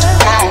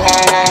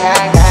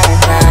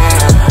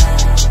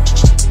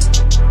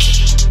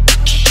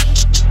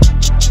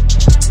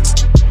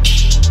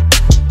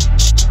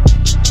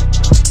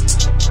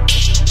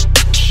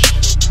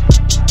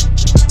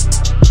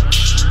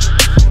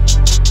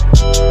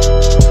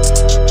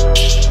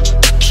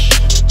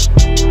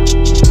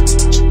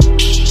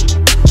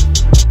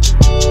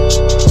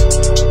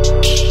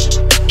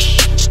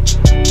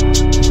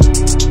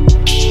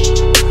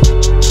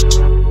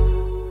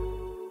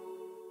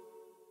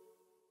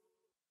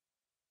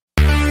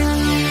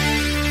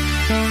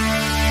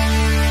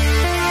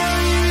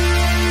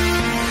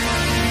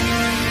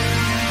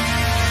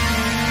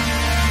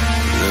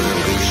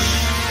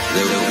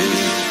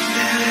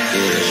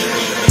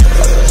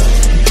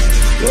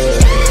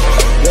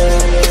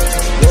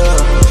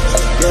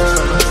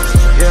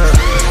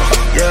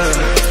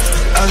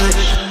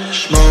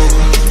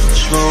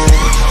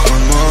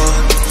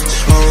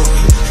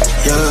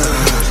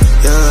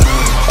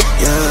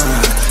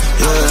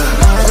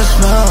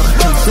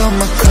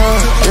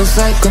It's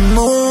like a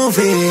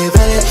movie,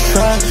 belly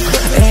truck,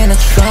 in a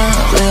trunk,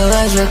 little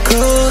like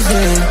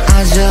jacuzzi.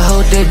 I just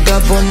hold it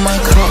up on my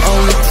car, oh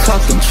we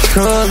talking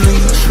truly.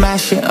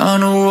 Smash it on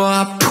the wall,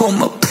 I pull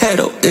my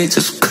pedal, they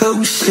just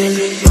cool shit.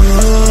 Ooh,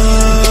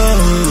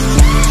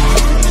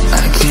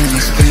 I can't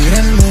explain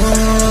it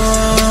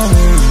more.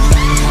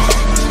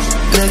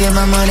 Look at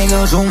my money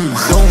go zoom,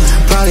 zoom.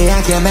 Probably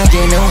I can't make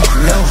it new,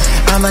 no.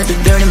 I'm at the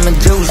dirty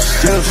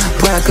Medusa,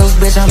 Black Ghost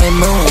bitch, I'm in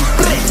mood.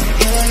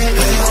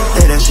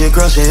 Hey, that shit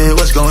girl shit,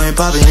 what's going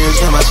poppin'? It's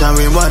in my time,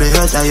 what it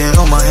hurts, I ain't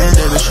on my hand.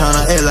 They been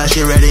tryna hate like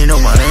she ready,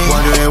 know my name.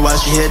 Wondering why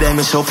she hit that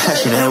me so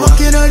passionate. What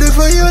can I do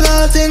for you,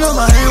 love, thing on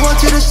my hand? Want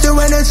you to still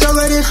when it's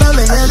already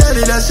coming. Yeah,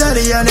 daddy, that's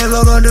daddy, I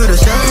never gon' do the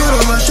same. Put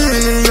on my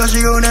shit, yo,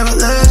 she gon' never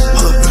last.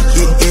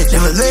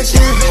 bitch,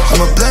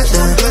 I'm a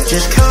blessing,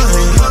 just call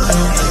me.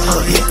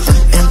 Oh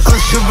yeah, and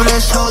Usher, but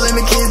that's all, let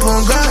me keep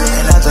on grinding.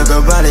 And I talk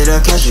about it, I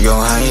catch you gon'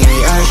 hide me.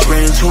 I just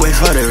ready to wait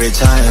for the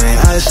retirement.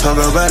 I just talk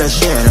about that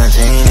shit,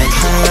 entertaining.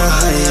 Kinda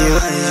hide you.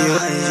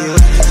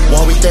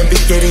 While we that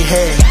bitch getting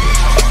head,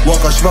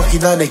 walk on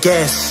smoking on the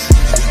gas.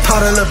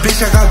 Part of the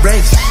bitch, I got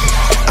race.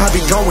 I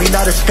be going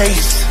out of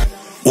space.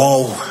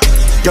 Whoa,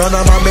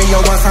 연하만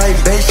매여와 사이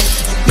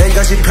bitch.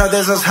 내가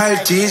지펴대서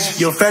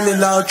살지. You fell in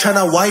love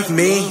tryna wipe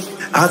me.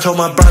 I told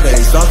my brother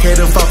it's okay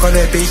to fuck on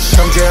that bitch.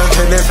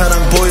 형제한테 내 사랑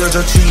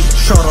보여줬지.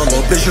 Shut up, no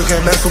bitch, you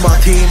can't mess with my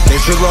team. 내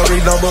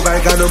줄거리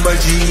넘어갈까는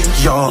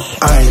말지. Yo,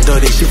 I ain't do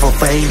this shit for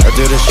fame. I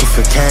do this shit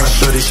for cash.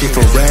 I do this shit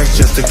for racks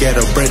just to get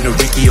a brand new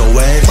Ricky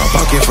away. My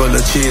pocket full of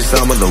cheese,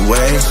 I'm on the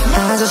way.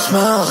 I just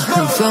smoke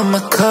and fill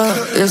my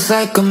cup. It's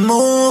like a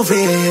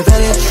movie.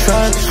 Belly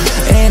truck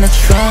in a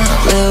trunk,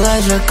 live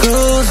like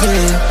jacuzzi.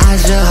 I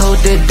just hold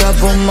it up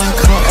on my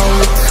car,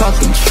 only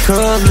talking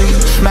truly.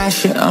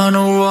 Smash it on the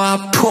wall, I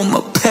pull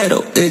my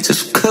pedal, it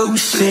just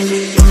coasting.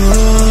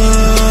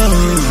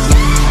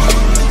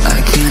 I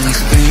can't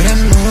explain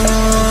it more.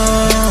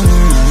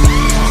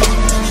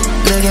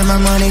 Look at my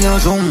money go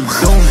zoom,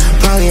 zoom.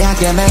 Probably I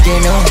can't make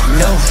it, no.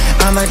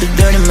 I'm at the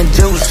dirt in my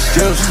juice.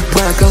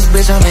 Black ghost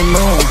bitch, I'm in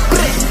moon.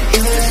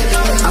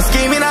 I'm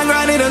scheming, I'm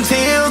grinding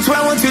until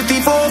 12, 1, 2,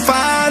 3, 4,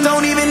 5.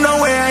 Don't even know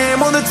where I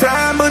am on the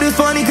time, but it's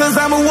funny cause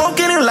I'm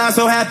awoken and alive.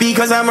 So happy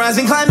cause I'm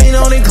rising, climbing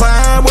on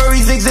incline.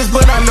 Worries exist,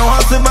 but I know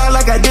I'll survive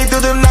like I did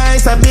through the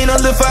nights. I've been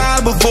under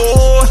fire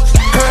before.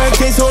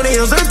 Hurricanes,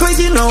 tornadoes, earthquakes,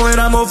 you know it.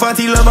 I'm on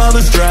Fati, love all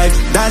the strife.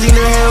 Dodging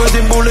the hills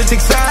and bullets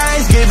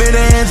excite. Giving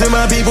a hand to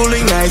my people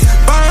ignite.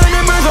 Fire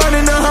embers on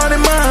in the heart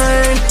and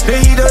mind. The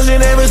heat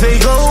doesn't ever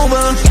take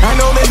over. I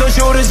know there's no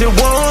shortage of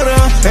water.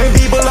 And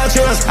people I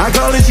trust, I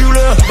call it true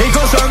love. It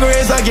goes stronger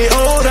as I get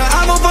older.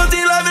 I'm on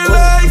Fati, loving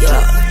life.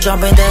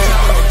 Jump in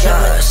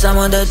there,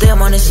 someone that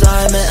them on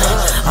assignment.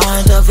 I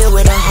ain't the feel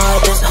with the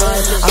hardest.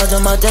 I'll do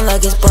my thing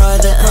like it's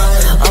private.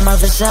 On my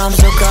first I'm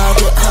so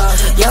cocky.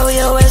 Yeah, we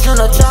always on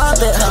the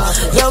topic.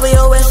 Yeah, we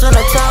always on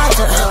the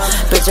topic.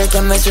 Bitch, I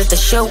can mess with the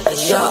show.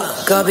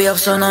 Copy up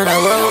son on the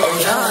road.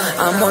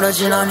 I'm on a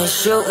gin on his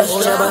shoes.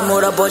 제발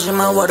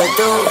물어보지마 what I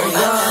do.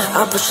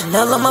 I put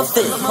Chanel on my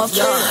feet.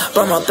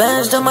 From my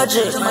bands to my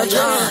jeep.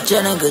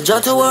 쟤는 그저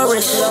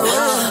tourist.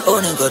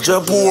 오늘 그저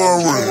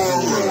boring.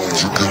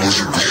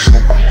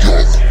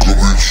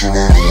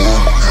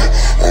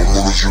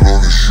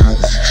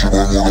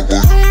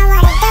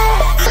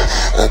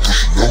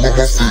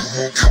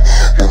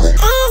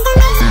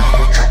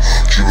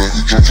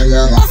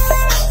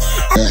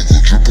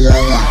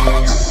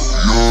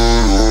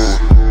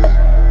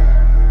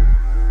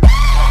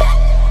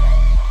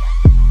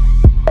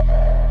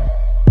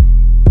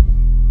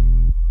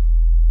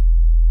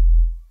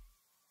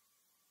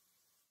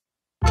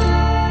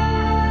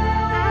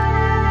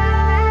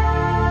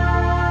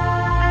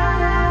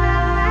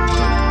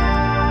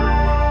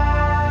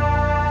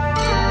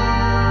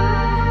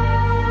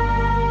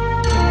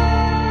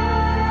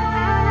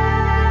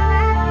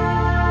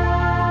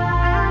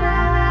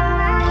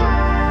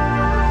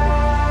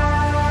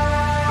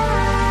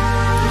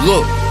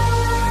 Look,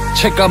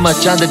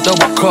 체감한 잔들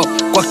더블컵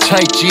꽉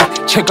차있지.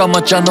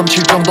 체감한 잔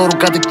넘칠 정도로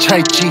가득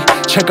차있지.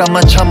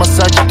 체감한 차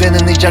마사지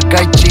되는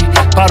의자가 있지.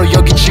 바로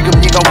여기 지금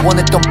네가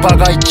원했던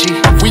바가 있지.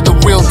 We the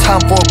real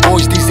time for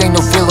boys, these ain't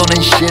no villain and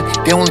shit.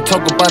 They only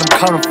talk about them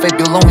counterfeit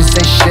belongings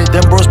and shit.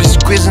 Them bros be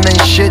squeezing and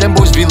shit, them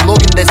boys be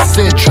looking, that's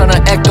it. Tryna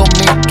act on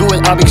me, do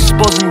it, I be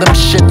exposing them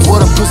shit.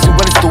 What a pussy,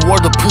 what is the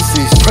word of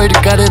pussies? Pray to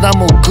God that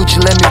I'm all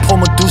Gucci, let me pour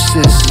my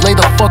deuces. Lay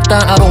the fuck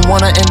down, I don't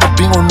wanna end up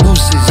being on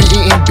nooses.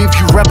 We eating beef,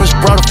 you rappers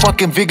brought a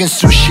fucking vegan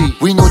sushi.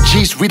 We know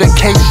G's, we the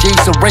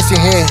KG's, so racing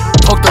here.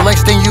 Poke the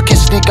legs, then you can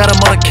sneak out of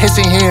mother case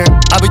in here.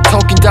 I be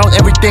talking down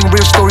everything,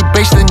 real story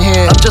based in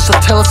here. I'm just a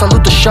teller,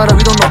 salute the shutter,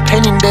 we don't know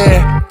pain in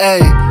there.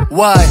 Ay,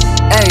 why,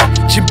 ay,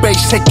 진베이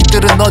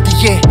새끼들은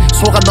어디에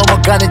속아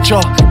넘어가는 저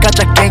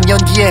가짜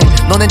갱년기에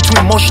너넨 too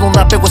emotional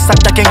나 빼고 싹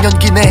다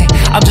갱년기네.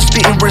 I'm just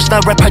spitting words 나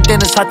랩할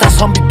때는 사탕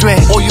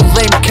선비돼. All you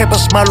lame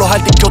campers 말로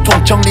할 때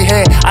교통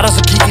정리해.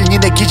 알아서 기길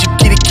니네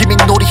기집끼리 기믹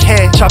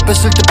놀이해.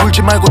 잡혔을 때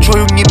불지 말고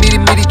조용히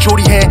미리미리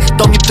조리해.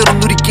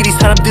 떡잎들은 우리끼리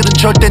사람들은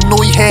절대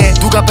노이해.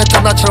 누가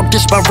뱉어 나처럼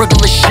this my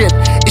regular shit.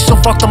 It's so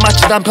fucked up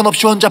마치 남편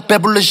없이 혼자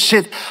배불른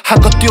shit.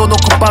 한껏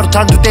띄워놓고 바로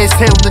단두대에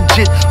세우는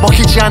짓.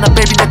 먹히지 않아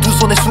baby 내 두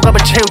손에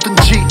수갑을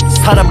채우든지.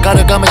 사람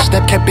가려가면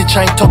스냅캡 bitch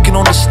I ain't talking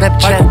on the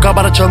snapchat. 말고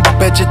가봐라 전부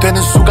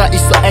배제되는 수가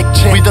있어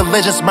액체. We the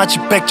legends 마치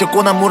백제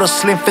꼬나 물어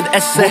slim fit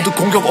essay. 모두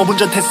공격 5분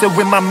전 태세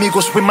with my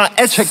amigos with my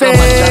essay.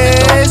 체감한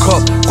잔에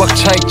컵 꽉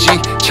차있지.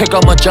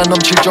 체감한 잔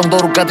넘칠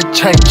정도로 가득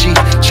차있지.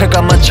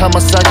 체감한 차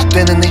마사지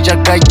되는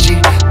의자가 있지.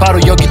 바로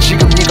여기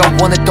지금 네가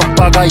원했던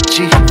바가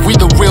있지. We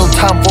the real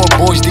time for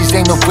boys, these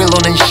ain't no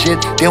villain and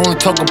shit. They only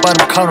talk about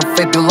them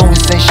counterfeit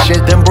belongings and shit.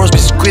 Them bros be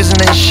squeezing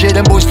and shit.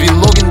 Them boys be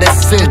looking,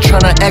 that's it.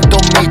 Tryna act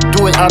on me,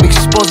 do it, I be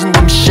exposing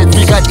them shit.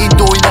 네가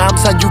인도이나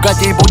함산, you got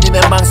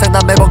일본인의 망상. 나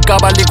매번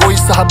까발리고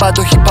있어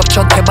한반도 힙합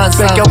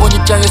전태만상. 뺏겨본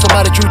입장에서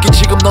말해줄게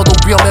지금 너도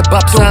위험해 내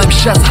밥상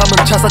샷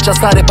하면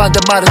자살의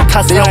반대말은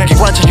타살 내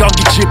연기관차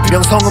연기집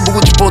명성은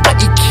묵은지보다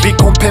익히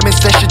비콤패민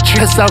세시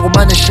취했사고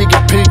많은 시기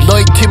필기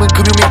너희 팀은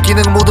금융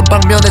기능 모든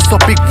방면에서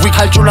빅 위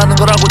할 줄 아는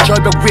거라고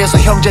절벽 위에서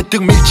형제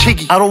등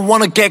밀치기 I don't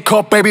wanna get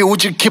caught baby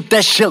would you keep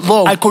that shit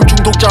low 알코올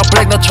중독자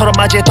블랙 너처럼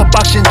맞이해 더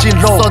빡신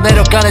진로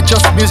써내려가네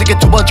just music의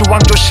두 번째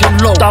왕조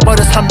실로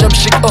따버려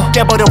 3점씩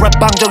깨버려 랩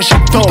방정식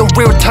Do the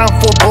real time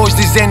for boys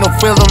these ain't no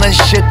villain and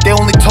shit They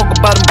only talk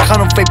about them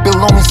kind of fake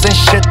belongings and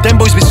shit Them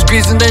boys be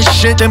squeezing that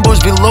shit Them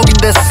boys be logging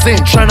that sin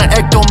Tryna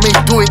act on me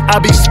do it I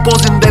be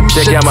exposing them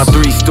shit Check out my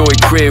 3-story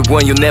crib,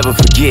 one you'll never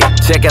forget.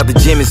 Check out the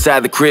gym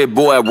inside the crib,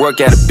 boy, I work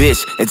at a bitch.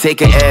 And take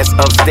her ass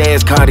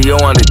upstairs, cardio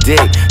on the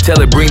dick. Tell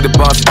her bring the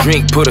boss a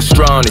drink, put a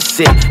straw on his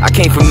sip. I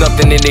came from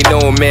nothing and they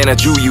know, man, I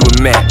drew you a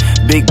map.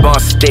 Big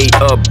boss stay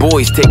up,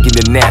 boys taking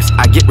the naps.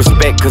 I get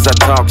respect cause I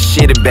talk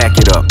shit and back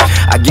it up.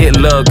 I get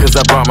love cause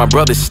I brought my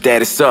brother's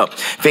status up.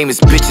 Famous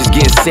bitches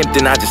getting simped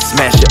and I just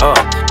smash it up.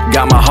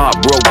 Got my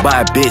heart broke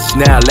by a bitch,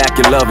 now I lack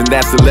your love. And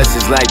that's the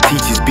lessons life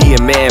teaches, be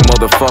a man,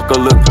 motherfucker.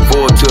 Looking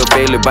forward to a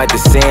failure, bite the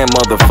sand,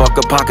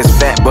 motherfucker. Pockets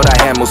fat, but I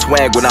had more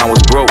swag when I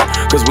was broke.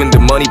 Cause when the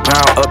money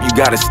pile up, you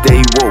gotta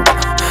stay woke.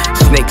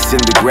 Snakes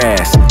in the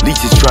grass,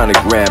 leeches trying to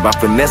grab. I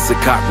finesse a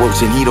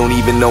cockroach and he don't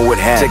even know what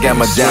happened. Check out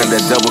my John,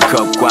 that double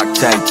cup guac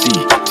tai chi.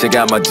 Check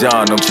out my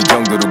John, 넘치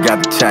정도로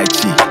가득 차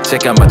있지.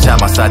 Check out my 차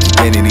마사지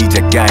되는 이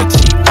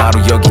작가있지. 바로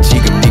여기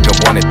지금 네가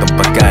원했던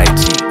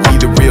바가있지. We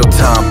the real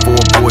time for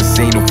boys,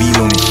 ain't no feel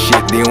on this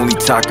shit. They only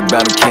talk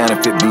about them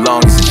counterfeit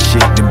belongings and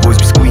shit. Them boys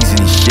be squeezing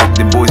and shit.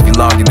 Them boys be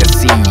logging that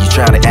scene. You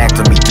try to act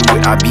on me, do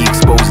it, I be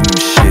exposing them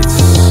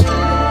shits.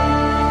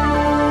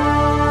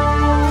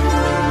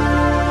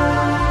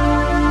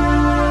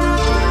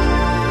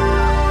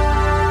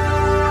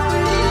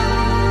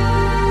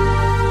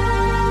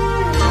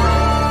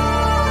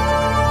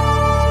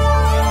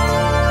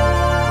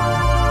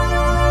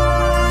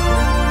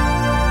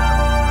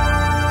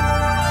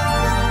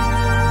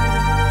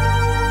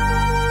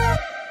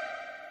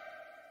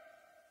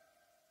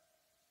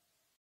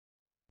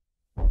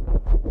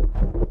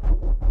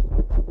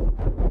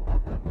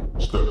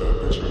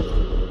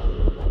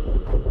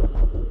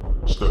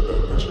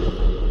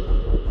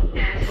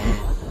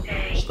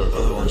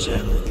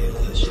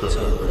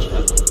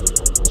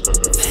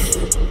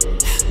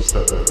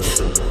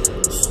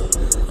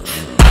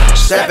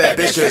 Step back,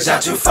 bitch, cause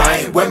I'm too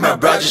fine. When my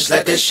brothers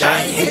let this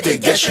shine, hit the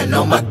gas, you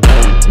know my.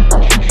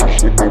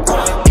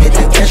 Hit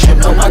the gas, you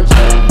know my.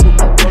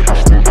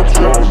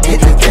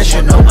 Hit the gas,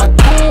 you know my.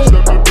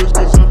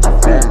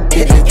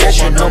 Hit the gas,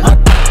 you know my.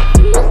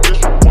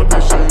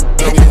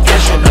 Hit the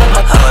gas, you know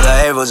my. All the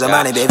arrows, I'm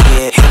on it, baby,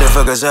 yeah. Hit the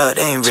fuckers up,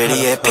 they ain't ready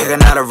yet.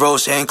 Picking out a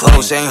roast, ain't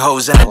close, ain't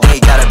hoes in the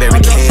day. Got a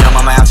barricade, I'm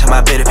on my out to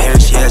my bit of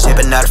Paris, yeah.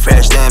 Sipping out a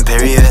fresh, then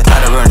period.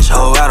 Try to burn this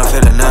hoe, I don't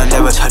feel it, none,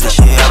 never touch this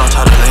shit, I don't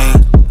talk to lean.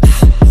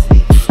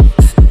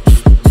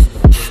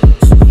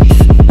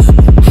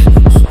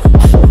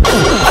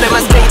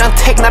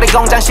 나를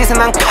공장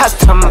시선한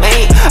custom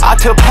made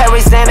Out to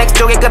Paris and next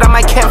쪽에 그럼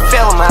I can't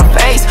feel my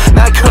face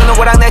날 그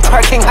누구랑 내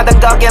트래킹 하던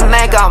덕에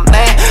내가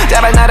없네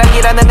제발 나랑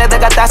일하는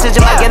애들과 따스지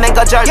말게 낸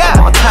거 절대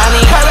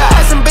못하니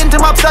카라에선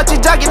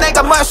빈틈없었지 저기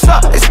내가 뭐였어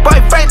It's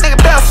boyfriend 내가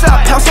배웠어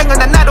평생은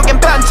난 나루긴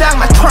변장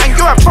My train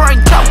you're a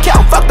foreign Tokyo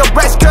Fuck the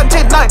rest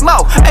견진 너의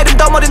뭐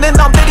이름도 모르는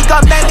놈들이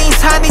건넨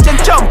인산 이젠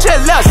좀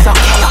질렸어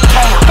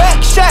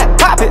Big shit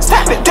pop it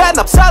step it 된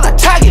없어 나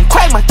차긴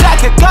crack my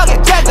jacket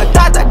거기에 쟁거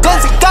따다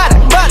근색가락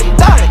머리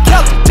너를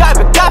켜기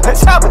짧은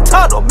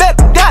카페서부터도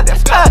맵가들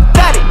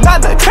daddy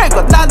나는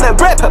trigger 나는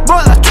rapper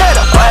몰라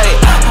traitor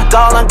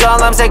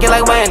Call 'em taking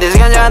like wind this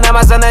ganja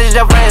남았어 내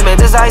진짜 friend man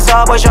this ice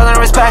all boy showing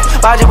respect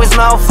body with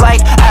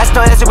snowflake ass no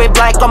answer with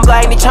black on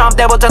black 니 처음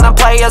때부터 난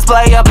players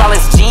play up all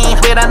his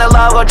jeans with on the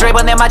logo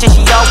dribble 내 마치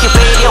시오키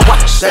video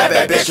Step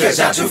back bitch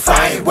cause I'm too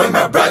fine When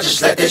my brothers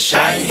let this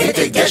shine Hit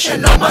the gas you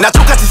know my 나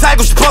똑같이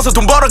살고 싶어서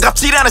돈 벌어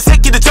갑질하는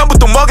새끼들 전부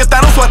또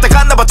먹였다 놓소 왔다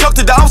갔나봐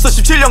적들 다 없어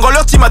 17년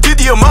걸렸지만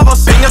드디어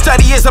먹었어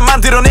 100년짜리에서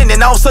만들어낸 내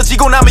나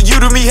없어지고 나면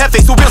유름이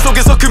해fe 소변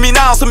속에서 금이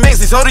나와서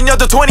맹세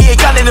 38 28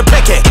 까내는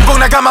패케 인복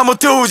나가만 못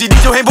두지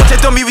니조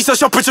행복했던 미 위서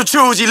셔플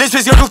쫓추지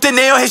렌스페이스 결국된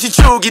내어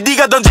해시축이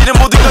네가 던지는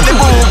모든 건 내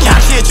무기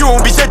항시의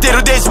준비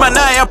절대로 되지만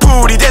나의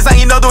앞으리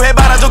대상이 너도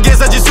해봐라 저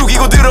계산지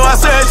숙이고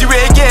들어왔어야지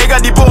왜 걔가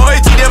네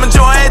보이 지려면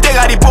좋아해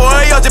대가리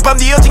보이 어젯밤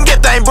네 여친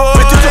겟다인 보이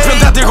왜 투표편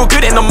다 들고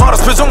그래 넌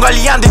멀어서 표정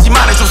관리 안 되지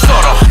말해 좀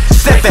썰어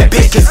Step back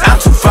bitch cause I'm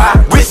too far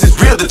Risk is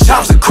real the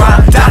charms of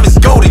crime Diamonds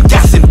golden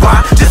gas and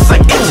wine Just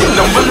like engine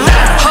number 9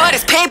 Hood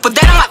is people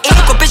that I'm not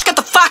equal bitch get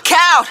the fuck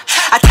out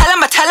I tell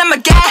him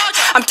again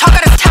I'm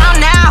talking this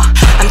town now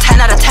I'm 10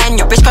 out of 10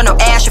 your bitch got no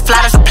ass she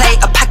flat as a plate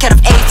a packet of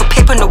 8 for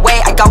paper no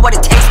way I got what it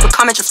takes but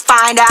come and just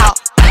find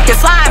out Your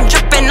slime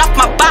dripping off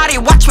my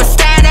body watch me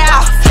stand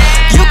out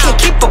You can't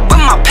keep up with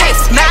my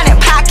pace man and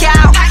pack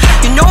out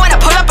You know when I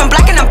pull up in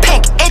black and I'm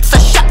pink it's a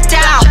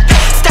shutdown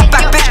Step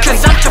back bitch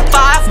cause I'm too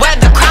far where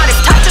the crowd is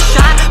time to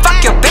shine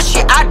Fuck your bitch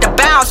she out the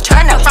bounds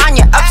turn around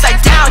you're upside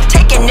down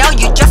take it now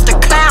you just a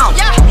clown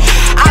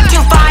I'm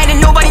too fine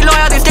and nobody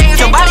loyal these days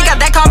nobody got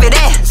that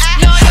confidence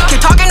Keep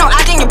talking no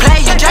acting you play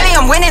you jelly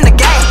I'm winning the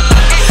game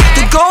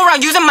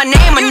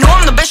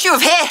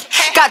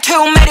got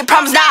too many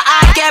problems now.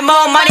 I get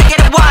more money, get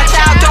it, watch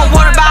out. Don't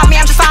worry about me,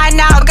 I'm just fine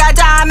now. Got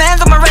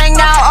diamonds on my ring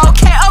now.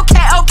 Okay.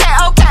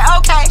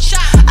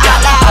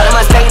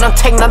 얼마 스테이는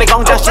택너비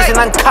공장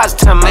시즌은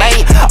custom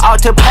made.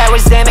 Out to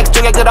Paris MX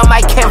쪽에 그런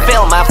I can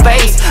feel my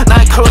face.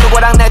 날 크루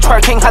누구랑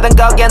네트워킹 하던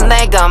거기에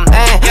내가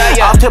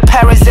Out to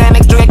Paris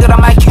MX 쪽에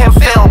그런 I can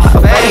feel my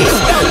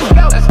face.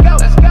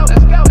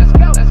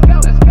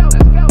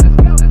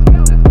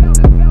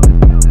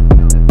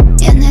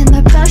 You need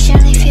my potion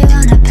if you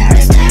wanna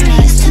Paris time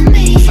next to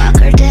me.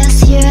 Fucker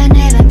this, you ain't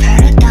even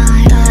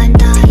paradigm.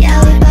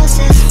 Yeah, we both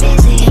is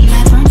busy. In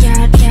my front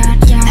yard.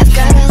 I've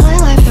got a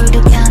little way through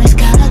the gun, it's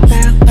gonna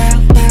burn.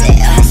 They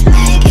always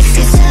make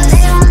excuses,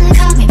 they only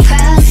call me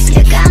proud.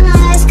 You got my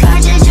eyes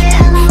gorgeous, and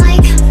I'm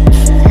like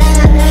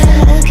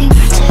looking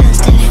for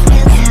Tuesday.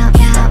 Looking for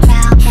Tuesday.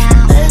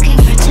 Looking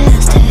for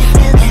Tuesday.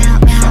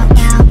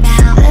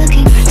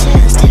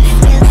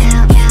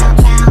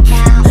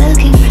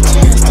 Looking for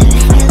Tuesday.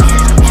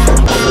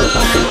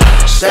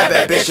 Slap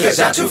that bitch cause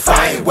I'm too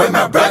fine. With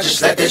my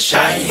brothers let this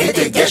shine. Hit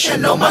the gas, you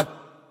know my